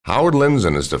Howard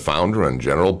Lindzen is the founder and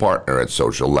general partner at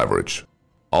Social Leverage.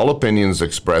 All opinions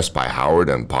expressed by Howard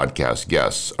and podcast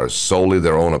guests are solely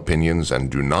their own opinions and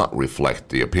do not reflect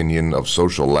the opinion of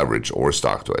Social Leverage or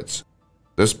StockTwits.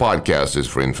 This podcast is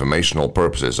for informational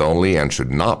purposes only and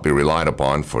should not be relied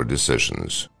upon for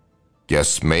decisions.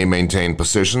 Guests may maintain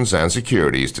positions and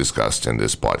securities discussed in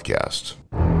this podcast.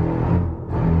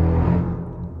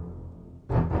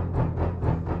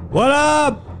 What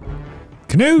up?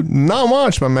 Knut? Not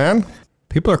much, my man.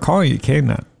 People are calling you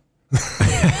K-Nut.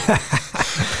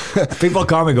 People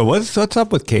call me and go, what's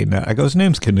up with K-Nut? I go, his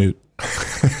name's Knut.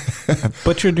 I've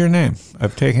butchered your name.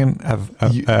 I've taken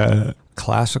a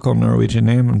classical Norwegian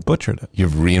name and butchered it.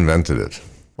 You've reinvented it.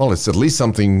 Well, it's at least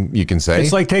something you can say.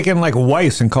 It's like taking like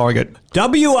Weiss and calling it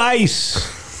W-Ice.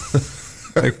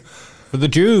 Like, for the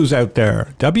Jews out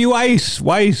there, W-Ice,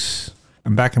 Weiss.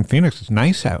 I'm back in Phoenix. It's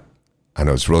nice out. I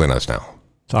know, it's really nice now.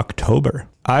 It's October.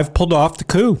 I've pulled off the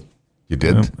coup. You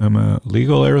did? I'm a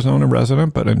legal Arizona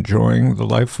resident, but enjoying the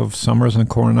life of summers in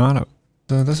Coronado.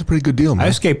 That's a pretty good deal, man. I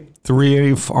escaped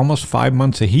almost 5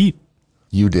 months of heat.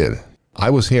 You did. I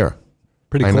was here.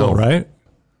 Pretty cool, right?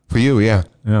 For you, yeah.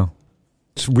 Yeah.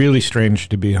 It's really strange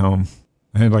to be home.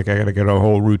 I got to get a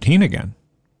whole routine again.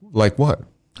 Like what?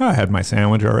 I had my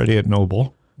sandwich already at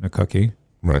Noble, and a cookie.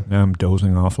 Right. Now I'm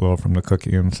dozing off a little from the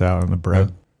cookie and salad and the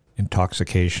bread. Yeah.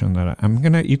 Intoxication that I'm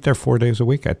going to eat there 4 days a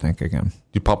week, I think, again.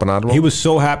 You pop an Adderall? He was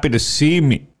so happy to see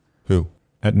me. Who?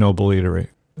 At Noble Eatery.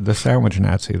 The sandwich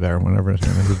Nazi there, whenever his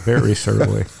name is. He's very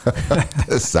surly.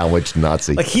 The sandwich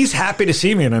Nazi. Like, he's happy to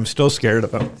see me, and I'm still scared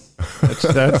of him.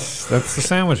 That's the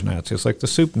sandwich Nazi. It's like the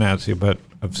soup Nazi, but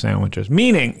of sandwiches.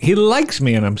 Meaning, he likes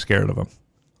me, and I'm scared of him.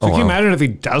 So can you imagine if he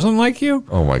doesn't like you?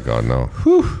 Oh, my God, no.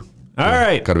 Whew. All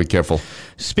right. Got to be careful.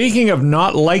 Speaking of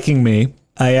not liking me,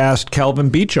 I asked Kelvin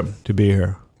Beachum to be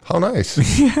here. How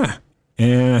nice. Yeah.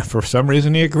 And for some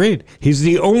reason, he agreed. He's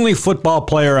the only football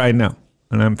player I know.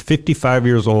 And I'm 55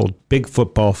 years old, big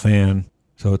football fan.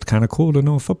 So it's kind of cool to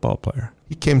know a football player.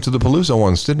 He came to the Palooza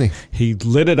once, didn't he? He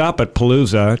lit it up at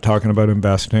Palooza, talking about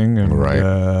investing. And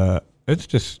right. It's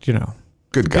just,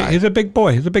 good guy. He's a big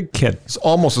boy. He's a big kid. He's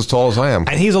almost as tall as I am.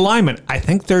 And he's a lineman. I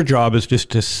think their job is just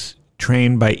to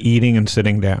train by eating and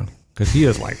sitting down. Because he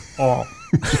is like all...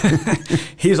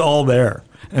 He's all there.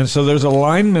 And so there's a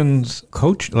lineman's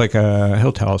coach,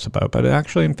 he'll tell us about, but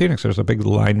actually in Phoenix, there's a big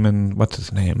lineman, what's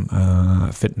his name,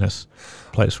 fitness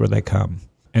place where they come.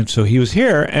 And so he was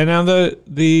here, and now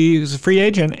he's a free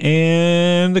agent,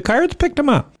 and the Cards picked him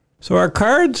up. So our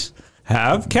Cards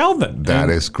have Kelvin. That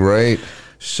is great.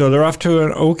 So they're off to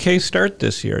an okay start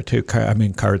this year, too. I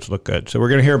mean, Cards look good. So we're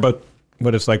going to hear about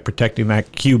what it's like protecting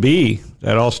that QB,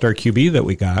 that all-star QB that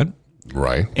we got.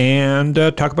 Right. And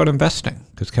talk about investing,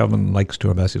 because Kelvin likes to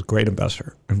invest. He's a great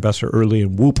investor. Investor early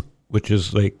in Whoop, which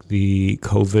is like the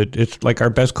COVID. It's like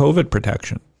our best COVID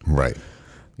protection. Right.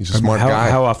 He's a smart guy.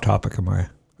 How off topic am I?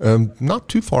 Not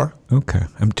too far. Okay.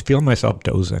 I'm feeling myself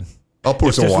dozing. I'll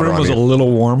pour some water on you. If this room was a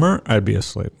little warmer, I'd be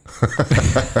asleep.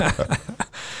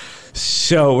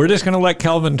 So we're just going to let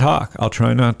Kelvin talk. I'll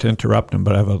try not to interrupt him,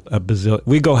 but I have a bazillion.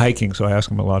 We go hiking, so I ask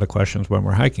him a lot of questions when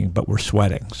we're hiking, but we're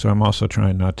sweating. So I'm also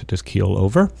trying not to just keel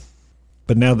over.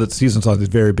 But now that the season's on, he's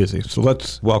very busy. So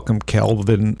let's welcome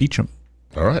Kelvin Beachum.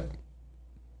 All right.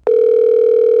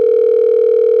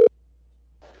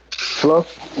 Hello?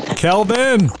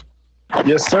 Kelvin!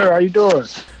 Yes, sir. How you doing?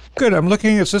 Good. I'm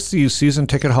looking. Is this the season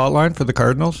ticket hotline for the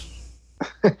Cardinals?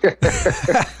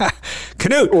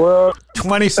 Knut, Well,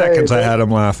 20 seconds I had him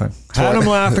laughing. Had him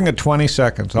laughing at 20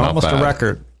 seconds. Almost a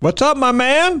record. What's up, my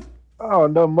man? oh,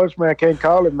 not much, man. Can't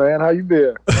call it, man. How you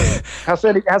been? How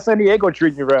San Diego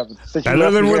treating you, rather?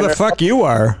 Better than where the fuck you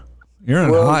are. You're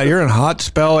in hot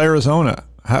spell Arizona.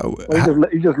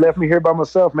 You just left me here by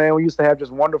myself, man. We used to have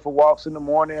just wonderful walks in the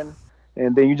morning,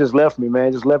 and then you just left me,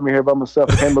 man. Just left me here by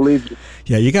myself. I can't believe it.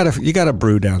 Yeah, you got a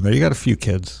brew down there. You got a few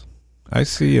kids. I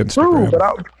see Instagram.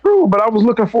 True, but I was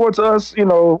looking forward to us.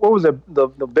 What was it? The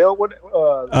Belt?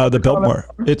 The Biltmore.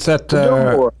 It's at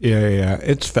Biltmore. Yeah.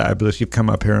 It's fabulous. You've come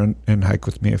up here and hiked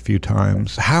with me a few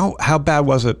times. How bad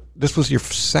was it? This was your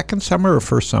second summer or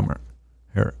first summer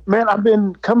here? Man, I've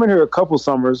been coming here a couple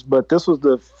summers, but this was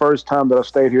the first time that I've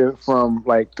stayed here from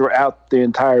throughout the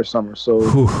entire summer.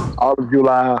 So all of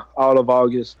July, all of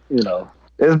August.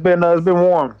 It's been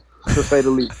warm, to say the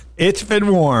least. It's been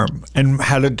warm. And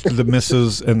how did the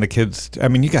missus and the kids? I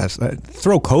mean, you guys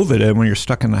throw COVID in when you're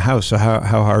stuck in the house. So how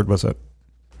hard was it?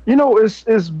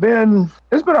 It's been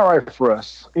all right for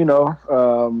us.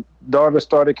 Daughter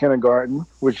started kindergarten,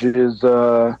 which is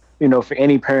for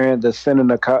any parent that's sending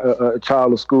a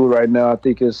child to school right now, I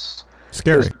think it's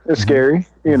scary. It's scary.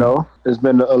 It's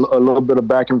been a little bit of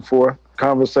back and forth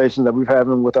conversations that we've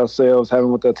having with ourselves,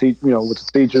 having with our with the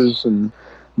teachers and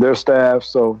their staff.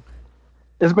 So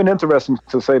it's been interesting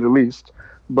to say the least.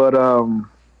 But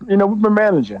we've been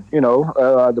managing.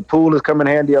 The pool has come in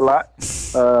handy a lot.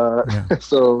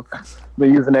 So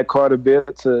been using that card a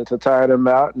bit to tire them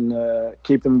out and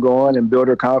keep them going and build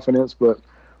their confidence. But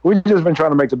we've just been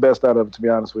trying to make the best out of it, to be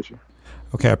honest with you.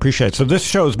 Okay, I appreciate it. So this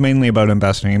show is mainly about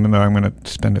investing, even though I'm going to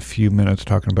spend a few minutes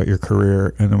talking about your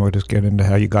career, and then we'll just get into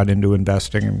how you got into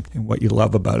investing and what you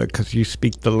love about it, because you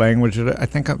speak the language that I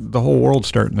think the whole world's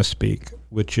starting to speak,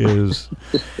 which is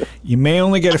you may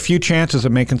only get a few chances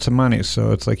of making some money.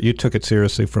 So it's like you took it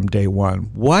seriously from day one.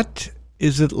 What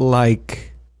is it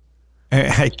like?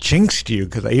 I jinxed you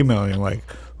because I emailed you like,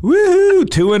 woohoo,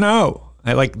 2-0.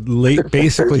 I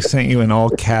basically sent you in all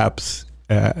caps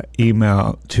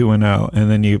email 2-0,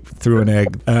 and then you threw an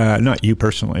egg. Not you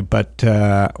personally, but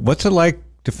what's it like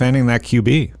defending that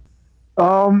QB?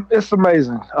 It's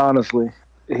amazing, honestly.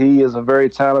 He is a very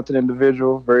talented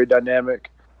individual, very dynamic.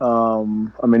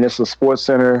 It's a Sports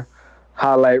Center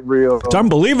highlight reel. It's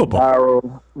unbelievable.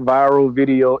 Viral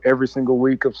video every single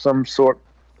week of some sort.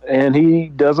 And he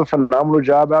does a phenomenal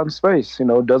job out in space.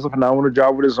 Does a phenomenal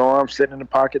job with his arms, sitting in the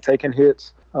pocket, taking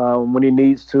hits when he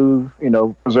needs to,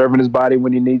 preserving his body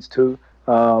when he needs to.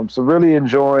 So really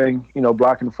enjoying,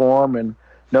 blocking for him, and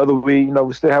know that we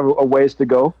still have a ways to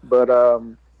go. But,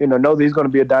 know that he's going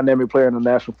to be a dynamic player in the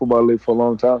National Football League for a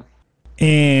long time.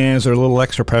 And is there a little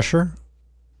extra pressure?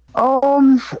 For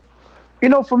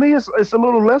me, it's a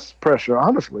little less pressure,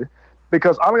 honestly,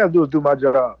 because all I got to do is do my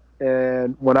job.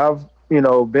 And when I've,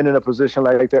 been in a position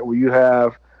like that where you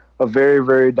have a very,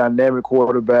 very dynamic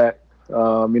quarterback,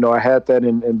 I had that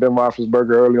in Ben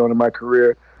Roethlisberger early on in my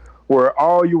career, where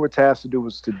all you were tasked to do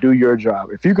was to do your job.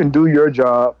 If you can do your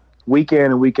job week in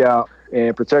and week out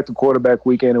and protect the quarterback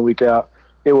week in and week out,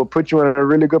 it will put you in a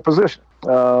really good position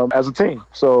as a team.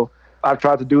 So I've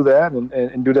tried to do that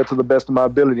and do that to the best of my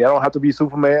ability. I don't have to be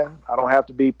Superman. I don't have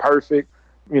to be perfect.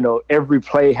 Every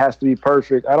play has to be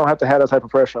perfect. I don't have to have that type of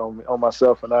pressure on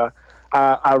myself, and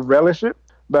I relish it.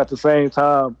 But at the same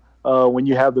time, when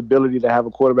you have the ability to have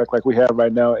a quarterback like we have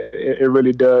right now, it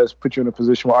really does put you in a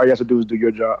position where all you have to do is do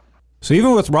your job. So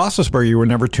even with Roethlisberger, you were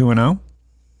never 2-0?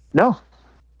 No.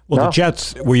 Well, the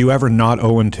Jets, were you ever not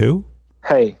 0-2?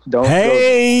 Hey, don't.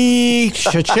 Hey,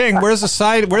 cha-ching. Where's the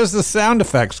sound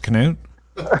effects, Knut?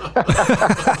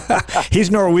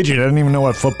 He's Norwegian. I don't even know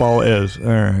what football is. All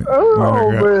right.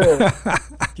 Oh, man.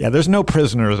 Yeah, there's no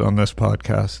prisoners on this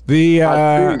podcast.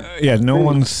 No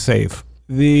one's safe.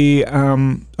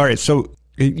 All right, so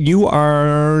you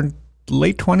are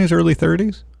late 20s, early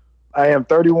 30s? I am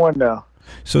 31 now.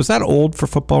 So is that old for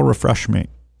football? Refresh me.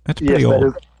 That's pretty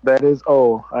old. That is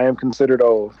old. I am considered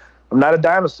old. I'm not a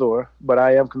dinosaur, but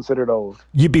I am considered old.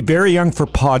 You'd be very young for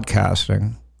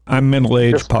podcasting. I'm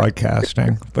middle-aged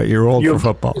podcasting, but you're old for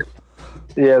football.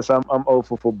 Yes, I'm old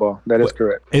for football. That is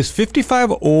correct. Is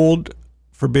 55 old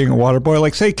for being a water boy?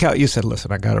 Like, say, Cal, you said,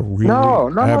 listen, I got a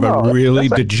really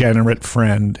degenerate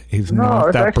friend. He's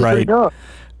not that bright.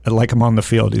 I like him on the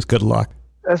field. He's good luck.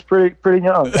 That's pretty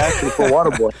young, actually, for a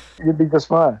water boy. You'd be just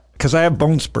fine. Because I have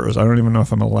bone spurs. I don't even know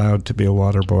if I'm allowed to be a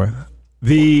water boy.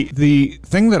 The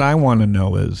thing that I want to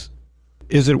know is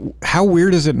how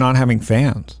weird is it not having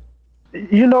fans?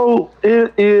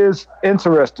 It is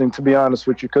interesting, to be honest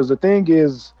with you, because the thing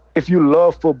is, if you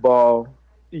love football,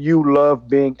 you love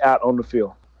being out on the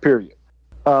field, period.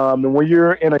 And when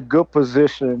you're in a good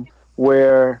position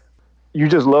where you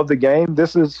just love the game,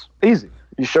 this is easy.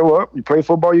 You show up, you play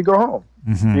football, you go home.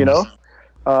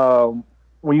 Mm-hmm.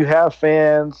 When you have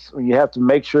fans, when you have to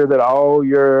make sure that all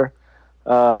your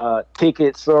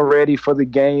tickets are ready for the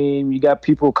game. You got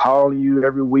people calling you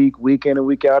every week in and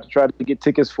week out to try to get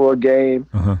tickets for a game.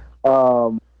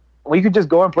 Uh-huh. When you could just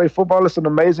go and play football, it's an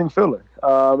amazing feeling.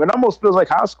 It almost feels like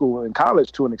high school and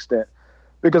college to an extent,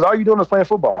 because all you're doing is playing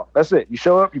football. That's it. You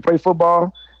show up, you play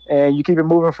football, and you keep it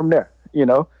moving from there,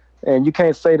 And you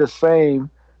can't say the same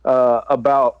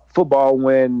about football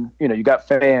when, you got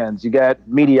fans, you got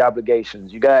media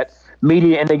obligations, you got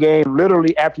media in the game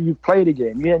literally after you've played the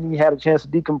game. You haven't even had a chance to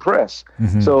decompress.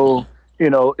 Mm-hmm. So,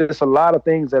 it's a lot of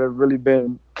things that have really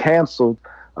been canceled,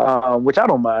 which I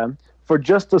don't mind, for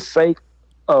just the sake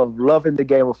of loving the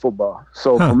game of football.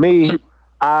 So for me,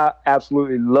 I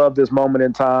absolutely love this moment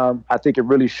in time. I think it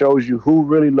really shows you who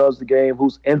really loves the game,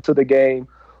 who's into the game,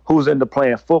 who's into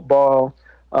playing football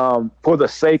for the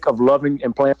sake of loving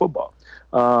and playing football.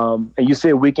 And you see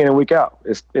it week in and week out.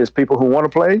 It's people who want to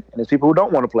play, and it's people who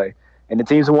don't want to play. And the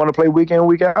teams who want to play week in and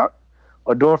week out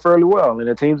are doing fairly well. And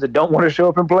the teams that don't want to show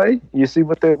up and play, you see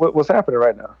what's happening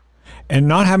right now. And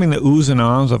not having the oohs and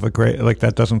ahs of a great, like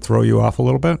that doesn't throw you off a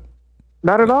little bit?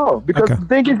 Not at all. Because the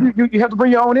thing is, you have to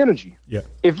bring your own energy. Yeah.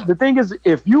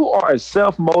 If you are a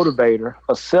self-motivator,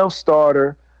 a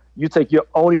self-starter, you take your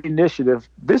own initiative,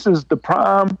 this is the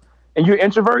prime, and you're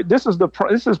introvert, this is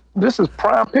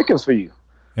prime pickings for you.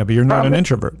 Yeah, but you're not an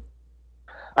introvert.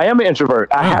 I am an introvert.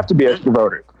 I have to be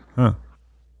extroverted. Huh.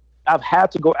 I've had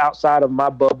to go outside of my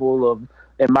bubble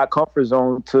and my comfort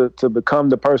zone to become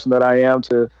the person that I am,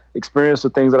 to experience the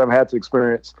things that I've had to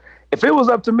experience. If it was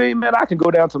up to me, man, I can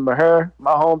go down to Meher,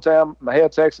 my hometown,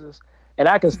 Meher, Texas, and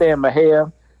I can stay in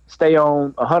Meher, stay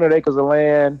on 100 acres of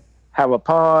land, have a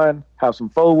pond, have some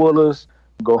four-wheelers,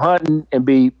 go hunting, and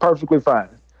be perfectly fine.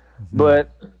 Mm-hmm.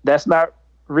 But that's not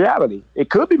reality. It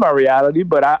could be my reality,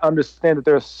 but I understand that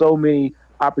there's so many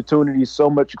opportunities, so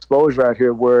much exposure out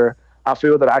here where I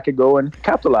feel that I could go and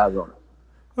capitalize on it.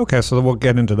 Okay, so we'll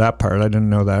get into that part. I didn't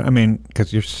know that. I mean,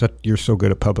 because you're so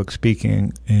good at public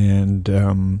speaking,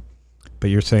 and but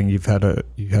you're saying you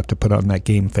have to put on that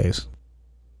game face.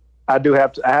 I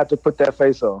have to put that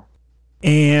face on.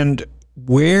 And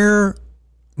where?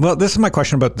 Well, this is my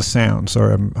question about the sound.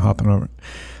 Sorry, I'm hopping over.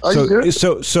 No,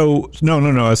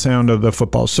 a sound of the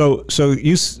football. So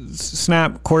you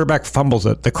snap, quarterback fumbles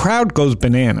it. The crowd goes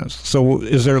bananas. So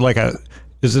is there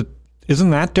isn't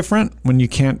that different when you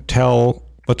can't tell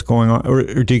what's going on,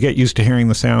 or do you get used to hearing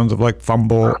the sounds of like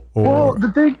fumble? Or well,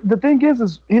 the thing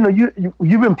is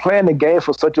you've been playing the game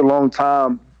for such a long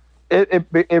time.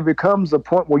 It becomes a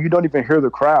point where you don't even hear the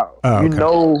crowd. Oh, okay. You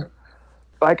know,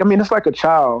 it's like a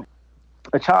child.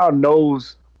 A child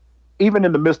knows, even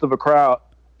in the midst of a crowd,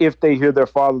 if they hear their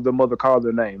father, their mother call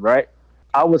their name, right?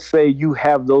 I would say you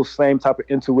have those same type of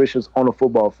intuitions on a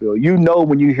football field. You know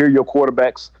when you hear your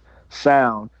quarterback's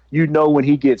sound. You know when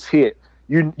he gets hit.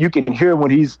 You can hear when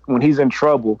he's in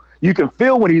trouble. You can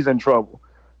feel when he's in trouble.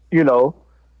 You know,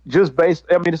 just based.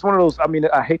 I mean, it's one of those. I mean,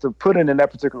 I hate to put it in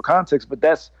that particular context,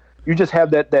 but you just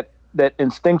have that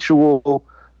instinctual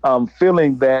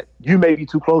feeling that you may be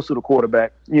too close to the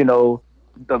quarterback. You know,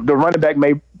 the running back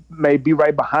may be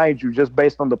right behind you just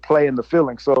based on the play and the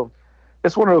feeling. So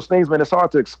it's one of those things, man. It's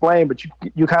hard to explain, but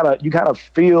you kind of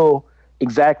feel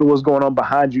exactly what's going on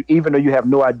behind you, even though you have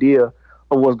no idea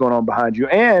of what's going on behind you.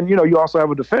 And, you know, you also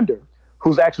have a defender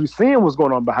who's actually seeing what's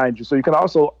going on behind you. So you can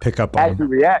also pick up on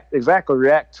react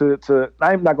to,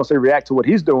 I'm not going to say react to what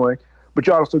he's doing, but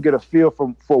you also get a feel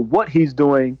for what he's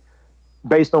doing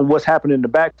based on what's happening in the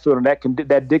backfield. And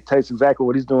that dictates exactly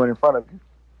what he's doing in front of you.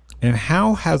 And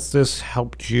how has this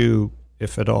helped you,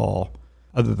 if at all,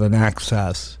 other than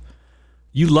access?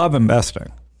 You love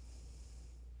investing.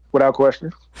 Without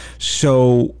question.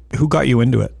 So who got you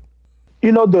into it?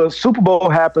 You know, the Super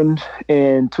Bowl happened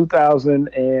in 2000,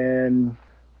 and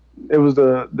it was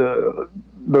the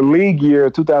league year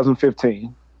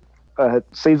 2015. I had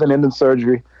season-ending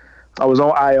surgery. I was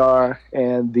on IR,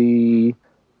 and the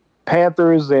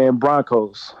Panthers and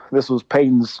Broncos, this was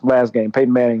Peyton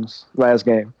Manning's last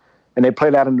game, and they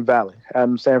played out in the Valley, out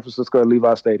in San Francisco at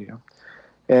Levi Stadium.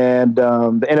 And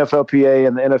the NFLPA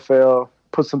and the NFL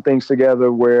put some things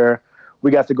together where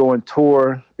we got to go and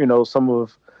tour, you know, some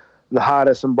of the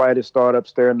hottest and brightest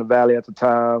startups there in the Valley at the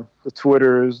time, the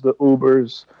Twitters, the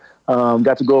Ubers.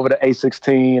 Got to go over to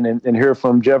A16 and hear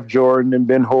from Jeff Jordan and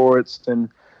Ben Horowitz and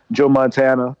Joe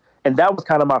Montana. And that was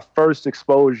kind of my first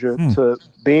exposure to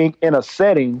being in a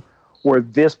setting where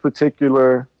this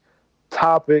particular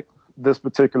topic, this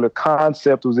particular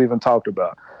concept was even talked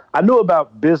about. I knew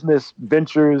about business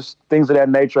ventures, things of that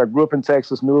nature. I grew up in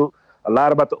Texas, knew a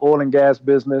lot about the oil and gas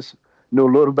business, knew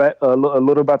a little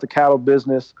about the cattle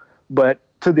business. But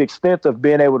to the extent of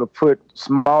being able to put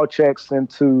small checks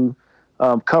into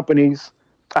companies,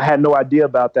 I had no idea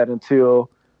about that until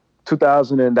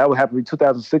 2000, and that would have to be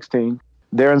 2016.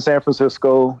 There in San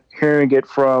Francisco, hearing it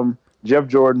from Jeff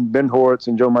Jordan, Ben Horowitz,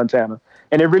 and Joe Montana.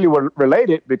 And it really was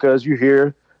related because you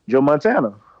hear Joe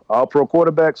Montana, all-pro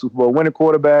quarterback, Super Bowl winning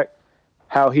quarterback,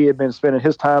 how he had been spending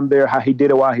his time there, how he did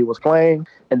it while he was playing.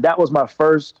 And that was my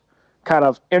first kind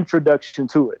of introduction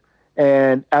to it.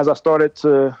 And as I started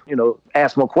to, you know,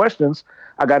 ask more questions,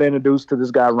 I got introduced to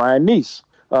this guy, Ryan Neese,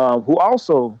 who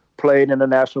also played in the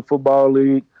National Football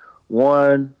League,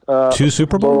 won 2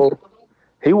 Super Bowls.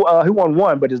 He won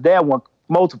one, but his dad won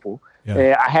multiple. Yeah.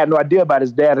 And I had no idea about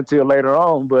his dad until later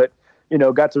on, but, you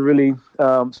know, got to really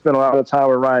spend a lot of time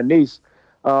with Ryan Neese.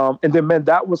 And then, man,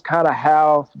 that was kind of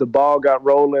how the ball got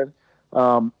rolling.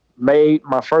 Made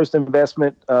my first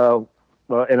investment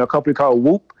in a company called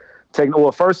Whoop.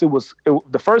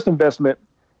 The first investment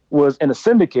was in a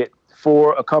syndicate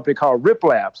for a company called Rip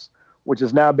Labs, which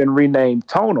has now been renamed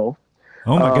Tonal.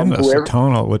 Oh my goodness,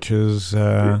 Tonal, which is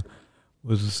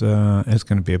was it's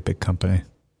going to be a big company.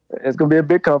 It's going to be a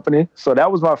big company. So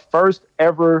that was my first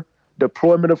ever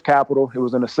deployment of capital. It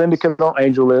was in a syndicate on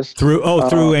AngelList. Through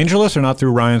AngelList or not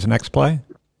through Ryan's Next Play?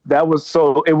 That was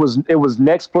it was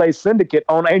Next Play Syndicate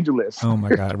on AngelList. Oh my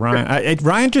God, Ryan!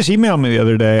 Ryan just emailed me the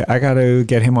other day. I got to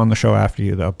get him on the show after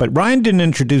you though. But Ryan didn't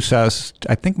introduce us.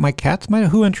 I think Mike Katz might.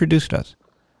 Who introduced us?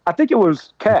 I think it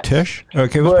was Katz. Tish.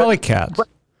 Okay, it was probably Katz.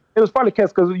 It was probably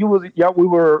Katz because we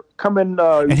were coming.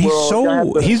 And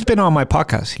he's been on my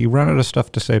podcast. He ran out of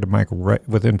stuff to say to Mike right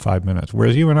within 5 minutes,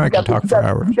 whereas you and I can talk for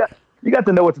hours. You got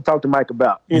to know what to talk to Mike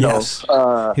about. Yes.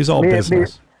 He's all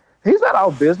business. He's not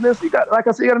all business. Like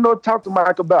I said, you got to know what to talk to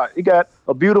Mike about. He got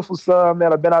a beautiful son,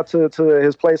 man. I've been out to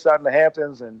his place out in the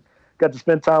Hamptons and got to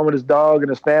spend time with his dog and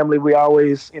his family. We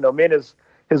always, me and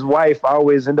his wife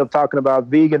always end up talking about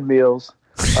vegan meals.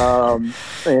 And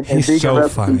he's vegan so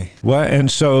recipes. Funny. What? And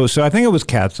so I think it was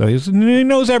Katz. So he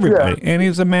knows everybody, and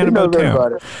he's a man about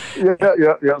town.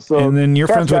 Yeah. So and then you're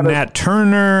friends with Nat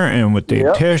Turner and with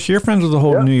Dave Tish. You're friends with the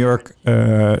whole New York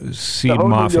seed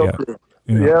mafia.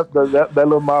 That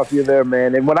little mafia there,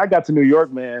 man. And when I got to New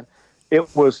York, man,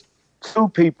 it was two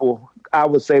people I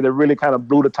would say that really kind of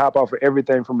blew the top off of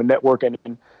everything from a networking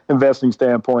and investing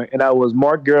standpoint, and that was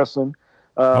Mark Garrison.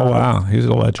 Oh wow, he's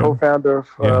a legend. Co-founder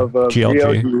of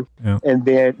GLG, and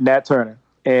then Nat Turner.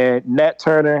 And Nat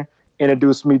Turner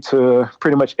introduced me to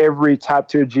pretty much every top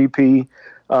tier GP,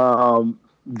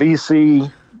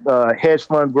 VC, hedge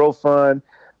fund, growth fund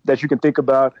that you can think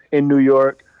about in New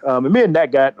York. And me and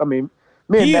Nat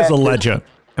he is a legend.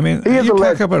 I mean, you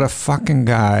talk about a fucking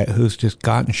guy who's just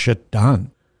gotten shit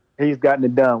done. He's gotten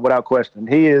it done without question.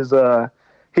 He is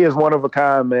one of a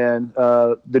kind, man.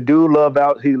 The dude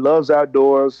he loves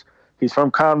outdoors. He's from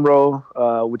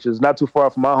Conroe, which is not too far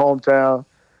from my hometown.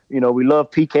 We love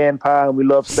pecan pie and we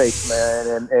love steaks,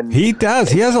 man. And he does.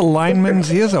 He has a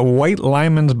white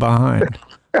lineman's behind.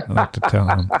 I like to tell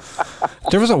him.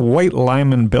 There was a white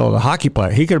lineman build, a hockey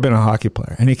player. He could have been a hockey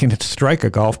player, and he can strike a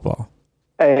golf ball.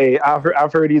 Hey, I've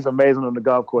heard he's amazing on the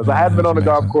golf course. I haven't been on the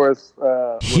golf course.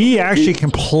 He actually can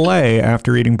play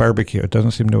after eating barbecue. It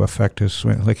doesn't seem to affect his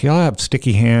swing. Like, he'll have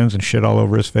sticky hands and shit all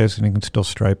over his face, and he can still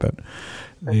stripe it.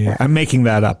 I'm making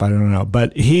that up. I don't know.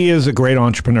 But he is a great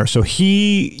entrepreneur. So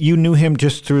you knew him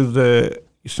just through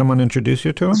someone introduced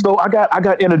you to him? So I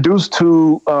got introduced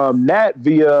to Nat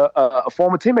via a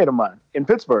former teammate of mine in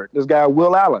Pittsburgh, this guy,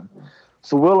 Will Allen.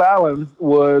 So Will Allen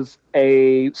was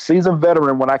a seasoned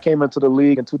veteran when I came into the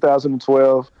league in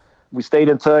 2012. We stayed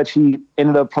in touch. He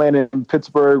ended up playing in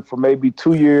Pittsburgh for maybe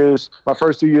 2 years. My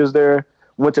first 2 years there,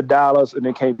 went to Dallas, and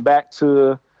then came back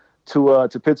to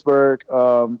Pittsburgh.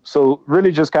 So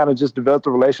really just kind of developed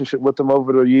a relationship with him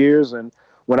over the years. And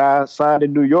when I signed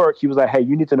in New York, he was like, hey,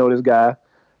 you need to know this guy,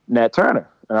 Nat Turner.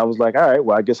 And I was like, all right,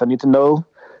 well, I guess I need to know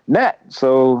Nat.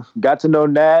 So got to know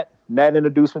Nat. Nat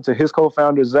introduced me to his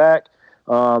co-founder, Zach.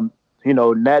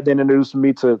 Nat then introduced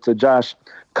me to Josh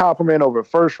Kopperman over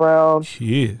First Round.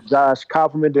 Jeez. Josh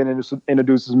Kopperman then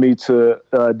introduces me to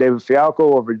David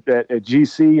Fialco over at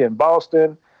GC in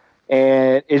Boston.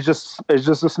 And it's just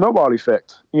a snowball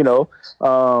effect,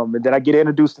 And then I get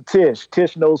introduced to Tish.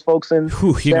 Tish knows folks in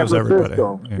San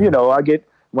Francisco. Yeah.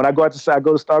 When I go to start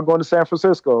going to San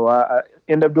Francisco, I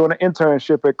end up doing an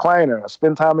internship at Kleiner. I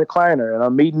spend time at Kleiner, and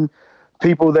I'm meeting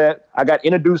people that I got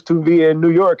introduced to via New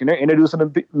York, and they're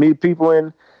introducing me people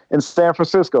in San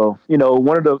Francisco.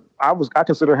 I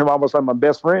consider him almost like my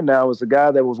best friend now. Was the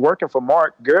guy that was working for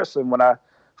Mark Garrison when I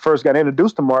first got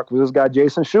introduced to Mark. Was this guy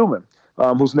Jason Schumann,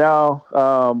 who's now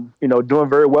doing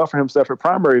very well for himself at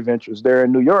Primary Ventures there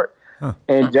in New York. Huh.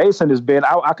 And Jason has been,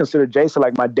 I consider Jason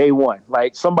like my day one,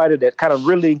 like somebody that kind of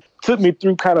really took me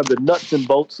through kind of the nuts and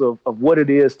bolts of what it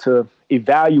is to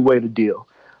evaluate a deal.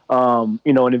 An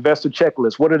investor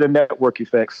checklist. What are the network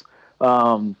effects?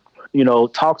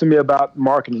 Talk to me about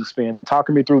marketing spend.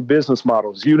 Talking me through business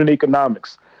models, unit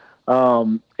economics.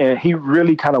 And he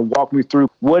really kind of walked me through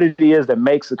what it is that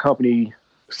makes a company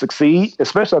succeed,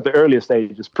 especially at the earlier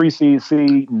stages, pre-seed,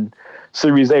 seed, and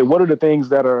Series A. What are the things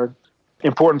that are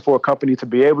important for a company to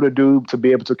be able to do, to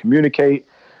be able to communicate,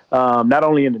 not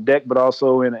only in the deck, but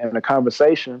also in a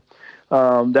conversation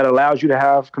that allows you to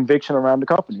have conviction around the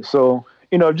company. So,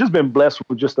 just been blessed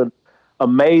with just an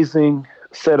amazing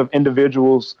set of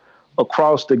individuals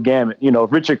across the gamut.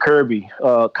 Richard Kirby,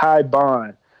 Kai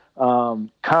Bond,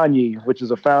 Kanye, which is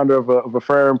a founder of a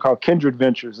firm called Kindred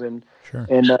Ventures in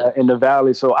the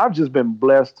Valley. So I've just been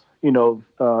blessed,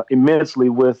 immensely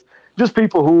with just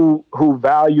people who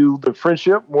value the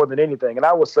friendship more than anything. And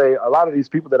I would say a lot of these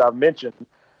people that I've mentioned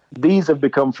these have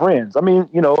become friends. I mean,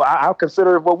 I'll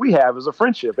consider what we have as a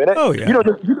friendship. And you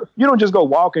don't just go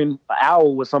walking an hour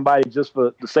with somebody just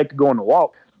for the sake of going to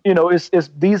walk. It's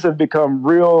these have become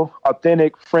real,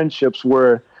 authentic friendships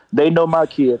where they know my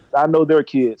kids, I know their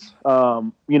kids.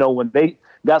 When they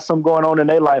got something going on in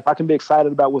their life, I can be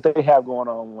excited about what they have going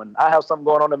on. When I have something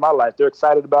going on in my life, they're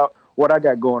excited about what I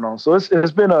got going on. So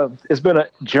it's been a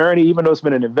journey, even though it's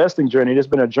been an investing journey. It's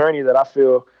been a journey that I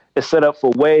feel is set up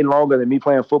for way longer than me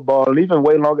playing football, and even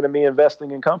way longer than me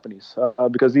investing in companies,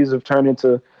 because these have turned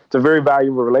into very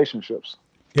valuable relationships.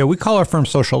 Yeah, we call our firm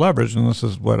Social Leverage, and this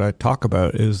is what I talk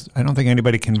about, is I don't think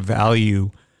anybody can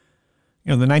value,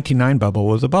 the 1999 bubble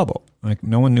was a bubble. Like,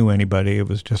 no one knew anybody. It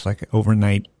was just like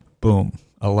overnight, boom,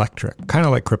 electric. Kind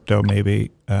of like crypto,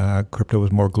 maybe. Crypto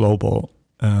was more global.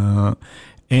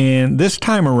 And this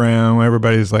time around,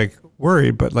 everybody's like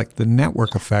worried, but like the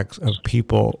network effects of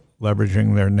people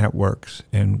leveraging their networks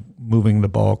and moving the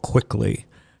ball quickly,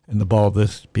 and the ball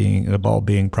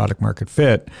being product market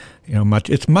fit,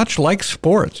 it's much like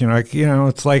sports.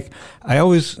 It's like I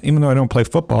always, even though I don't play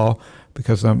football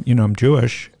because I'm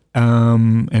Jewish,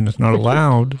 and it's not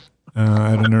allowed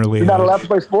at an early age. You're not allowed to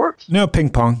play sports? No, ping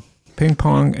pong,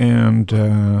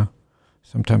 and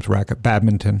sometimes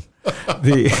badminton.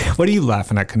 What are you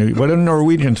laughing at, Knut? What are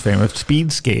Norwegians famous?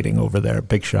 Speed skating over there,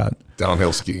 big shot.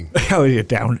 Downhill skiing. Oh, yeah,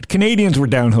 Canadians were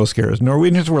downhill skiers.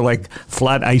 Norwegians were like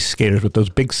flat ice skaters with those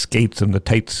big skates and the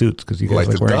tight suits, because you guys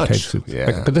like wearing tight suits.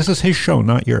 Yeah. But this is his show,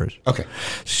 not yours. Okay.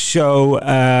 So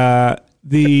no,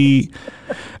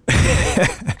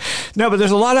 but there's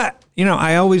a lot of,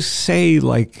 I always say,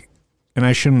 like, and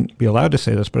I shouldn't be allowed to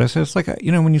say this, but I say it's like,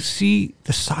 when you see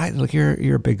the size, like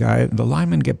you're a big guy, the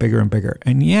linemen get bigger and bigger,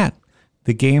 and yet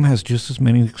the game has just as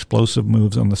many explosive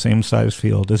moves on the same size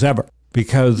field as ever,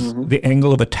 because the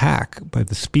angle of attack by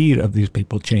the speed of these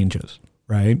people changes,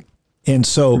 right? And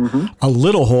so a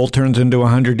little hole turns into a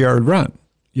 100-yard run.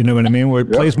 You know what I mean? Where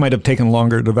plays might have taken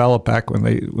longer to develop back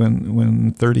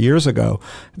when 30 years ago.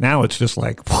 Now it's just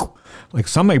like, whew, like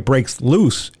somebody breaks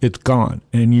loose, it's gone.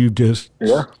 And you just,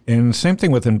 and the same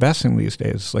thing with investing these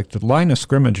days. Like the line of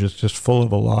scrimmage is just full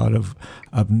of a lot of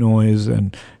noise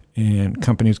and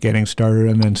companies getting started,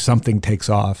 and then something takes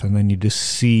off, and then you just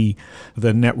see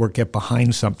the network get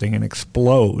behind something and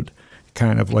explode,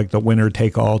 kind of like the winner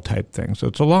take all type thing. So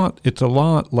it's a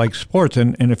lot like sports.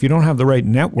 And if you don't have the right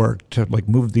network to like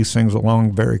move these things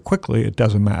along very quickly, it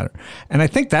doesn't matter. And I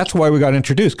think that's why we got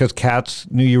introduced, because Katz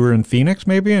knew you were in Phoenix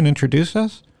maybe and introduced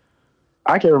us.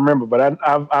 I can't remember, but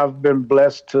I've been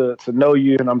blessed to know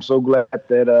you, and I'm so glad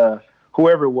that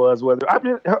whoever it was, hold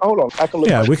on, I can look.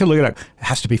 Yeah, we can look it up. It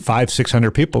has to be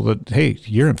 500-600 people that, hey,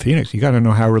 you're in Phoenix, you got to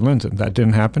know Howard Lindzen. That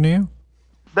didn't happen to you?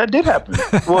 That did happen.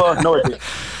 Well, no, it didn't.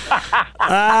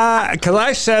 Because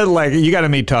I said, like, you got to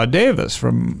meet Todd Davis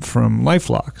from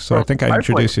LifeLock. So I think I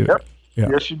introduced you. Yep. Yeah.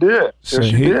 Yes, you did. So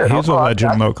he's a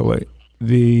legend locally.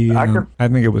 I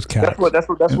think it was Kat.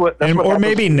 Or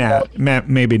maybe Nat.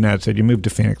 Maybe Nat said, you moved to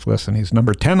Phoenix. Listen, he's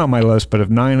number 10 on my list, but if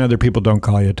 9 other people don't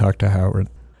call you, talk to Howard.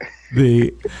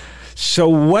 So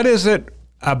what is it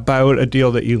about a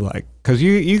deal that you like? Because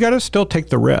you got to still take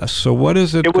the risk. So what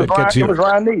is it that gets you? It was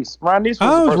Ryan Neese. Ryan Neese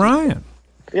was it was Ryan.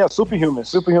 Yeah, Superhuman.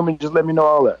 Superhuman just let me know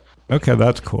all that. Okay,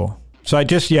 that's cool. So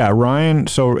Ryan,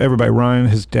 so everybody, Ryan,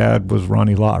 his dad was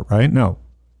Ronnie Lott, right? No.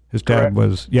 His dad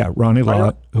was, Ronnie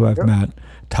Lott, who I've met.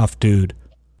 Tough dude.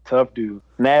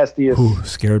 Nastiest. Ooh,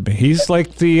 scared me. He's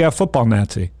like the football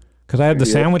Nazi. Because I had the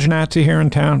sandwich Nazi here in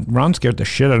town. Ron scared the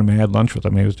shit out of me. I had lunch with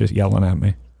him. He was just yelling at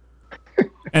me.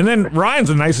 And then Ryan's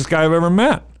the nicest guy I've ever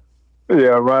met.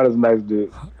 Yeah, Ryan is a nice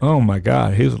dude. Oh, my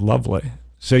God. He's lovely.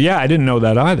 So, I didn't know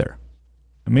that either.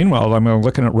 And meanwhile, I'm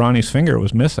looking at Ronnie's finger. It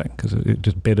was missing because it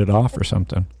just bit it off or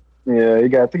something. Yeah, I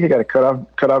think he got it cut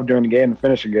off during the game to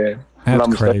finish the game.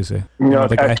 That's crazy.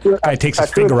 The guy takes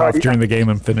his finger off during the game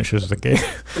and finishes the game.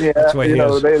 Yeah, that's what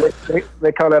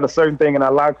they call that a certain thing in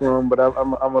our locker room, but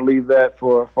I'm gonna leave that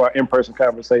for our in-person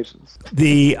conversations.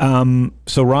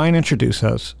 So Ryan introduced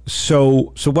us.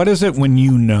 So what is it when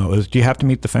you know? Do you have to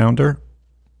meet the founder?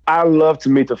 I love to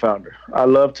meet the founder. I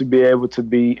love to be able to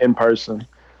be in person,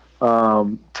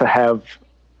 to have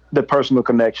the personal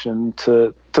connection,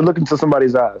 to look into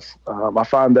somebody's eyes. I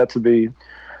find that to be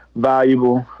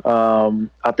valuable.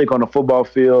 I think on the football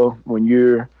field, when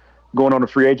you're going on a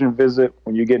free agent visit,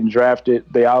 when you're getting drafted,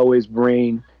 they always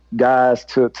bring guys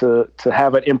to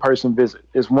have an in-person visit.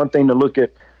 It's one thing to look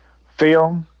at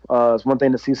film. It's one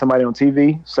thing to see somebody on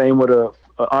TV. Same with an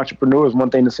entrepreneur. It's one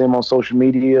thing to see him on social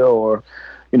media, or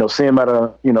see him at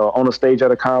on a stage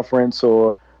at a conference,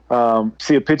 or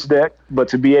see a pitch deck. But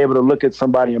to be able to look at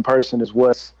somebody in person is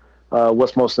what's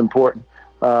most important.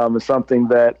 is something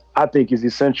that I think is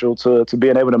essential to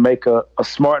being able to make a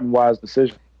smart and wise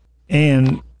decision.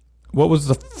 And what was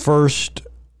the first,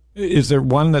 is there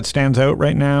one that stands out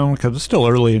right now? Because it's still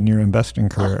early in your investing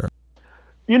career.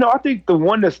 I think the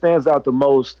one that stands out the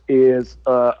most is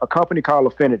a company called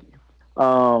Affinity.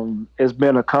 It's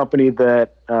been a company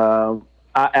that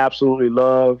I absolutely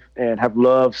love and have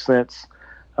loved since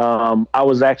I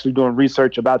was actually doing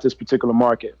research about this particular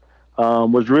market.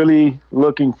 Was really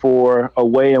looking for a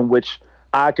way in which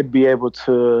I could be able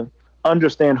to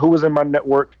understand who was in my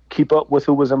network, keep up with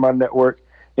who was in my network,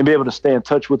 and be able to stay in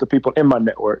touch with the people in my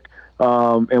network.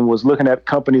 And was looking at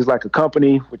companies like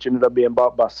Accompany, which ended up being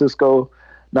bought by Cisco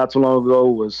not too long ago,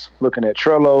 was looking at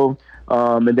Trello,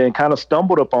 and then kind of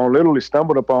literally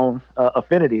stumbled upon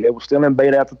Affinity. It was still in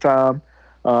beta at the time.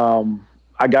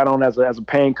 I got on as a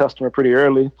paying customer pretty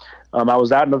early. I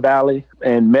was out in the Valley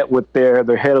and met with their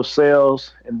head of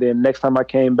sales. And then next time I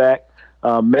came back,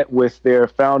 met with their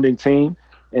founding team,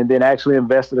 and then actually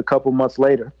invested a couple months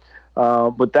later.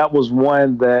 But that was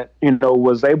one that,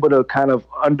 was able to kind of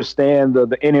understand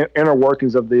the inner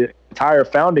workings of the entire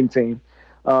founding team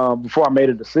before I made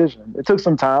a decision. It took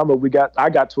some time, but I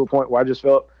got to a point where I just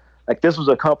felt like this was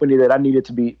a company that I needed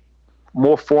to be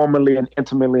more formally and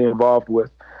intimately involved with.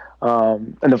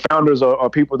 And the founders are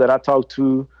people that I talk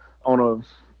to on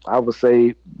I would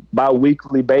say,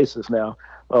 bi-weekly basis now,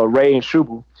 Ray and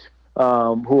Shubal,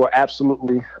 who are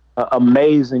absolutely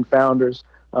amazing founders,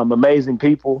 amazing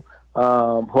people,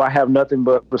 who I have nothing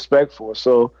but respect for.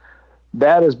 So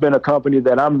that has been a company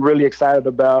that I'm really excited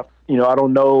about. I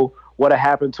don't know what had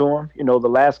happened to them. The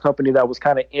last company that was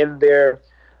kind of in their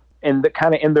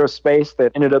space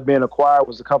that ended up being acquired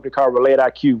was a company called Relate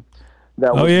IQ.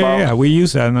 Yeah. We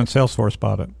use that, and then Salesforce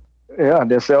bought it. Yeah,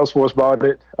 then Salesforce bought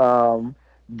it.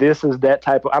 This is that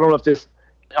type of. I don't know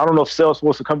if Salesforce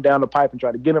will come down the pipe and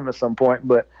try to get them at some point,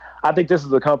 but I think this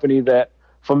is a company that,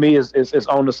 for me, is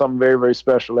on to something very, very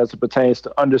special as it pertains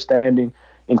to understanding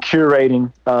and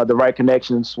curating the right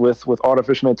connections with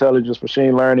artificial intelligence,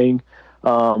 machine learning,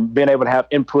 being able to have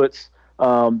inputs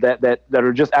that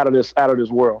are just out of this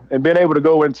world, and being able to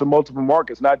go into multiple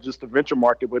markets, not just the venture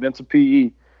market, but into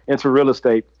PE, into real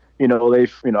estate.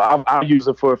 I use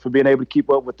it for being able to keep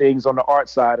up with things on the art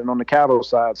side and on the capital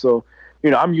side. So,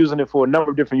 I'm using it for a number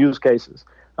of different use cases.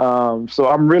 So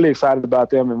I'm really excited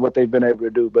about them and what they've been able to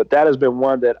do. But that has been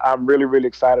one that I'm really, really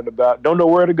excited about. Don't know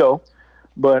where to go,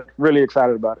 but really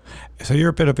excited about it. So you're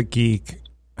a bit of a geek.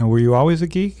 And were you always a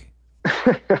geek?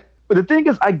 But the thing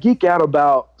is, I geek out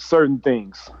about certain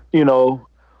things.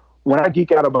 When I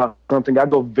geek out about something, I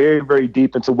go very, very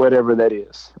deep into whatever that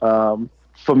is.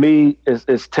 For me,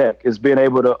 it's tech. It's being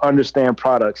able to understand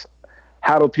products.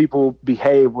 How do people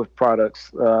behave with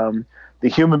products? The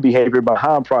human behavior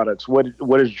behind products.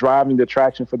 What is driving the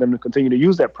traction for them to continue to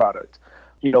use that product?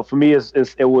 For me,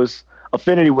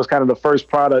 Affinity was kind of the first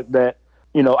product that,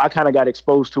 I kind of got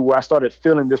exposed to where I started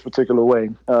feeling this particular way.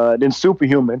 Then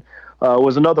Superhuman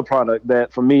was another product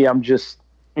that, for me, I'm just,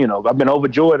 I've been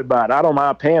overjoyed about. I don't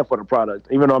mind paying for the product,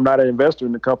 even though I'm not an investor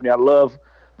in the company. I love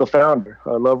the founder.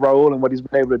 I love Raul and what he's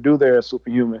been able to do there at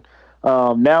Superhuman.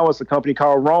 Now it's a company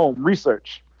called Rome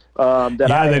Research.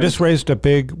 They just raised a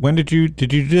big. When did you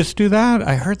just do that?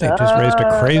 I heard they just raised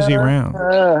a crazy round.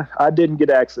 I didn't get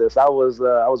access. I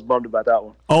was bummed about that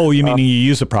one. Oh, you mean you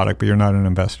use the product, but you're not an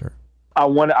investor? I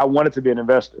wanted to be an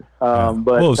investor,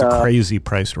 but it was a crazy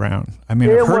priced round. I mean,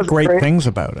 I've heard great things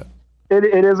about it.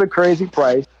 It is a crazy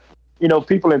price.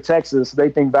 People in Texas, they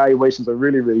think valuations are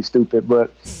really, really stupid.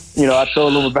 But, I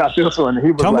told them about this one. And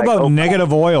he was Tell like, them about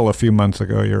Negative Oil a few months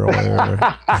ago. You're aware.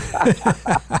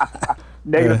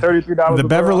 Negative $33. The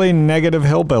Beverly Negative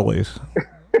Hillbillies.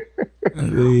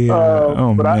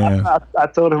 I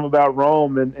told him about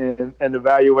Rome and the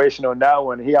valuation on that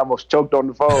one. He almost choked on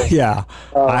the phone. Yeah,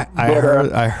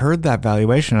 I heard that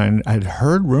valuation. I'd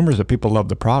heard rumors that people love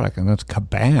the product, and that's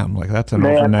kabam! Like that's an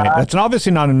overnight. That's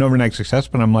obviously not an overnight success.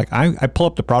 But I'm like, I pull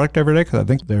up the product every day because I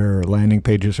think their landing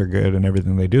pages are good and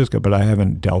everything they do is good. But I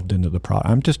haven't delved into the product.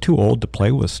 I'm just too old to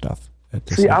play with stuff.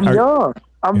 I'm young.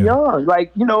 I'm young.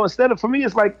 Like instead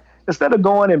of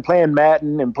going and playing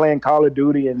Madden and playing Call of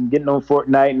Duty and getting on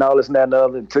Fortnite and all this and that and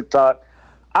other and TikTok,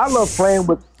 I love playing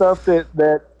with stuff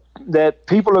that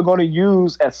people are going to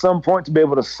use at some point to be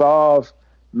able to solve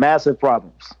massive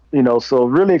problems. So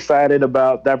really excited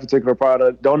about that particular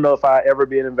product. Don't know if I ever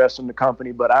be an investor in the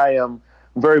company, but I am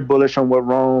very bullish on what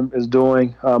Rome is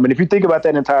doing. And if you think about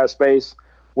that entire space,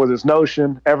 whether it's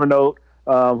Notion, Evernote,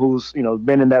 who's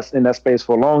been in that space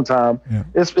for a long time,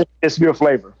 it's your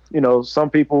flavor. Some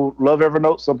people love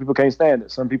Evernote, some people can't stand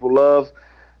it. Some people love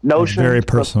Notion. It's very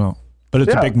personal. But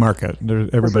it's a big market.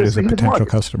 Everybody's a potential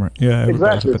customer. Yeah,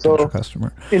 everybody's a potential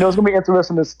customer. It's going to be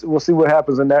interesting. We'll see what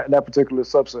happens in that particular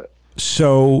subset.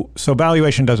 So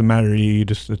valuation doesn't matter to you.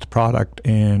 It's product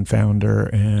and founder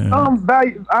and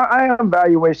value. I am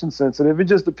valuation sensitive. It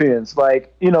just depends.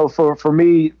 Like, for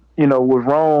me, with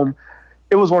Rome,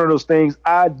 it was one of those things.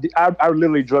 I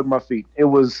literally drug my feet. It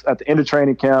was at the end of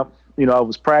training camp. I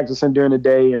was practicing during the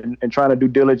day and trying to do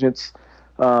diligence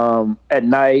at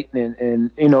night,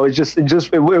 and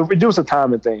it was a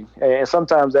timing thing. And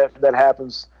sometimes that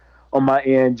happens on my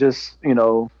end. Just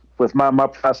with my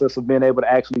process of being able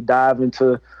to actually dive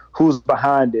into who's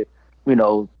behind it.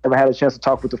 Never had a chance to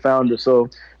talk with the founder. So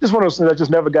just one of those things I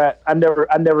just never got. I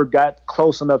never got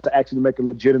close enough to actually make a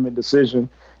legitimate decision.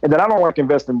 And then I don't like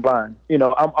investing blind.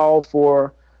 I'm all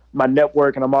for my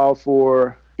network, and I'm all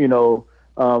for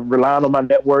relying on my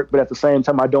network. But at the same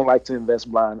time, I don't like to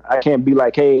invest blind. I can't be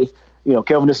like, hey,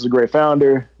 Kelvin, this is a great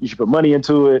founder. You should put money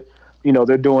into it.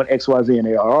 They're doing X, Y, Z and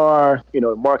ARR.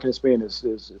 Marketing spend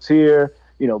is here.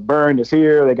 Burn is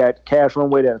here. They got cash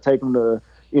runway that'll take them to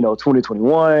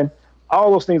 2021.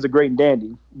 All those things are great and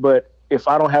dandy. But if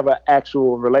I don't have an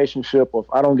actual relationship, or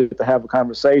if I don't get to have a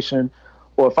conversation,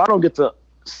 or if I don't get to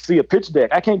see a pitch deck,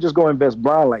 I can't just go invest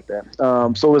blind like that.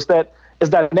 So it's that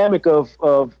dynamic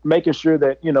of making sure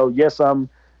that, yes, I'm,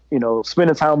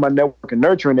 spending time with my network and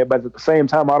nurturing it, but at the same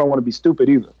time, I don't want to be stupid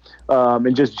either,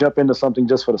 and just jump into something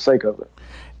just for the sake of it.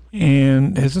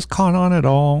 And has this caught on at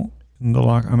all in the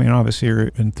locker? I mean, obviously your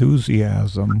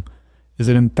enthusiasm, is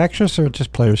it infectious, or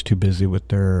just players too busy with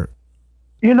their...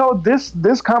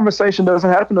 This conversation doesn't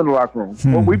happen in the locker room.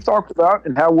 What we've talked about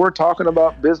and how we're talking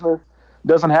about business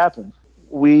doesn't happen.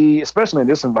 We, especially in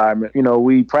this environment,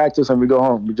 we practice and we go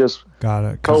home. We just got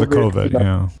it because of COVID.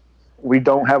 Yeah, we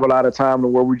don't have a lot of time to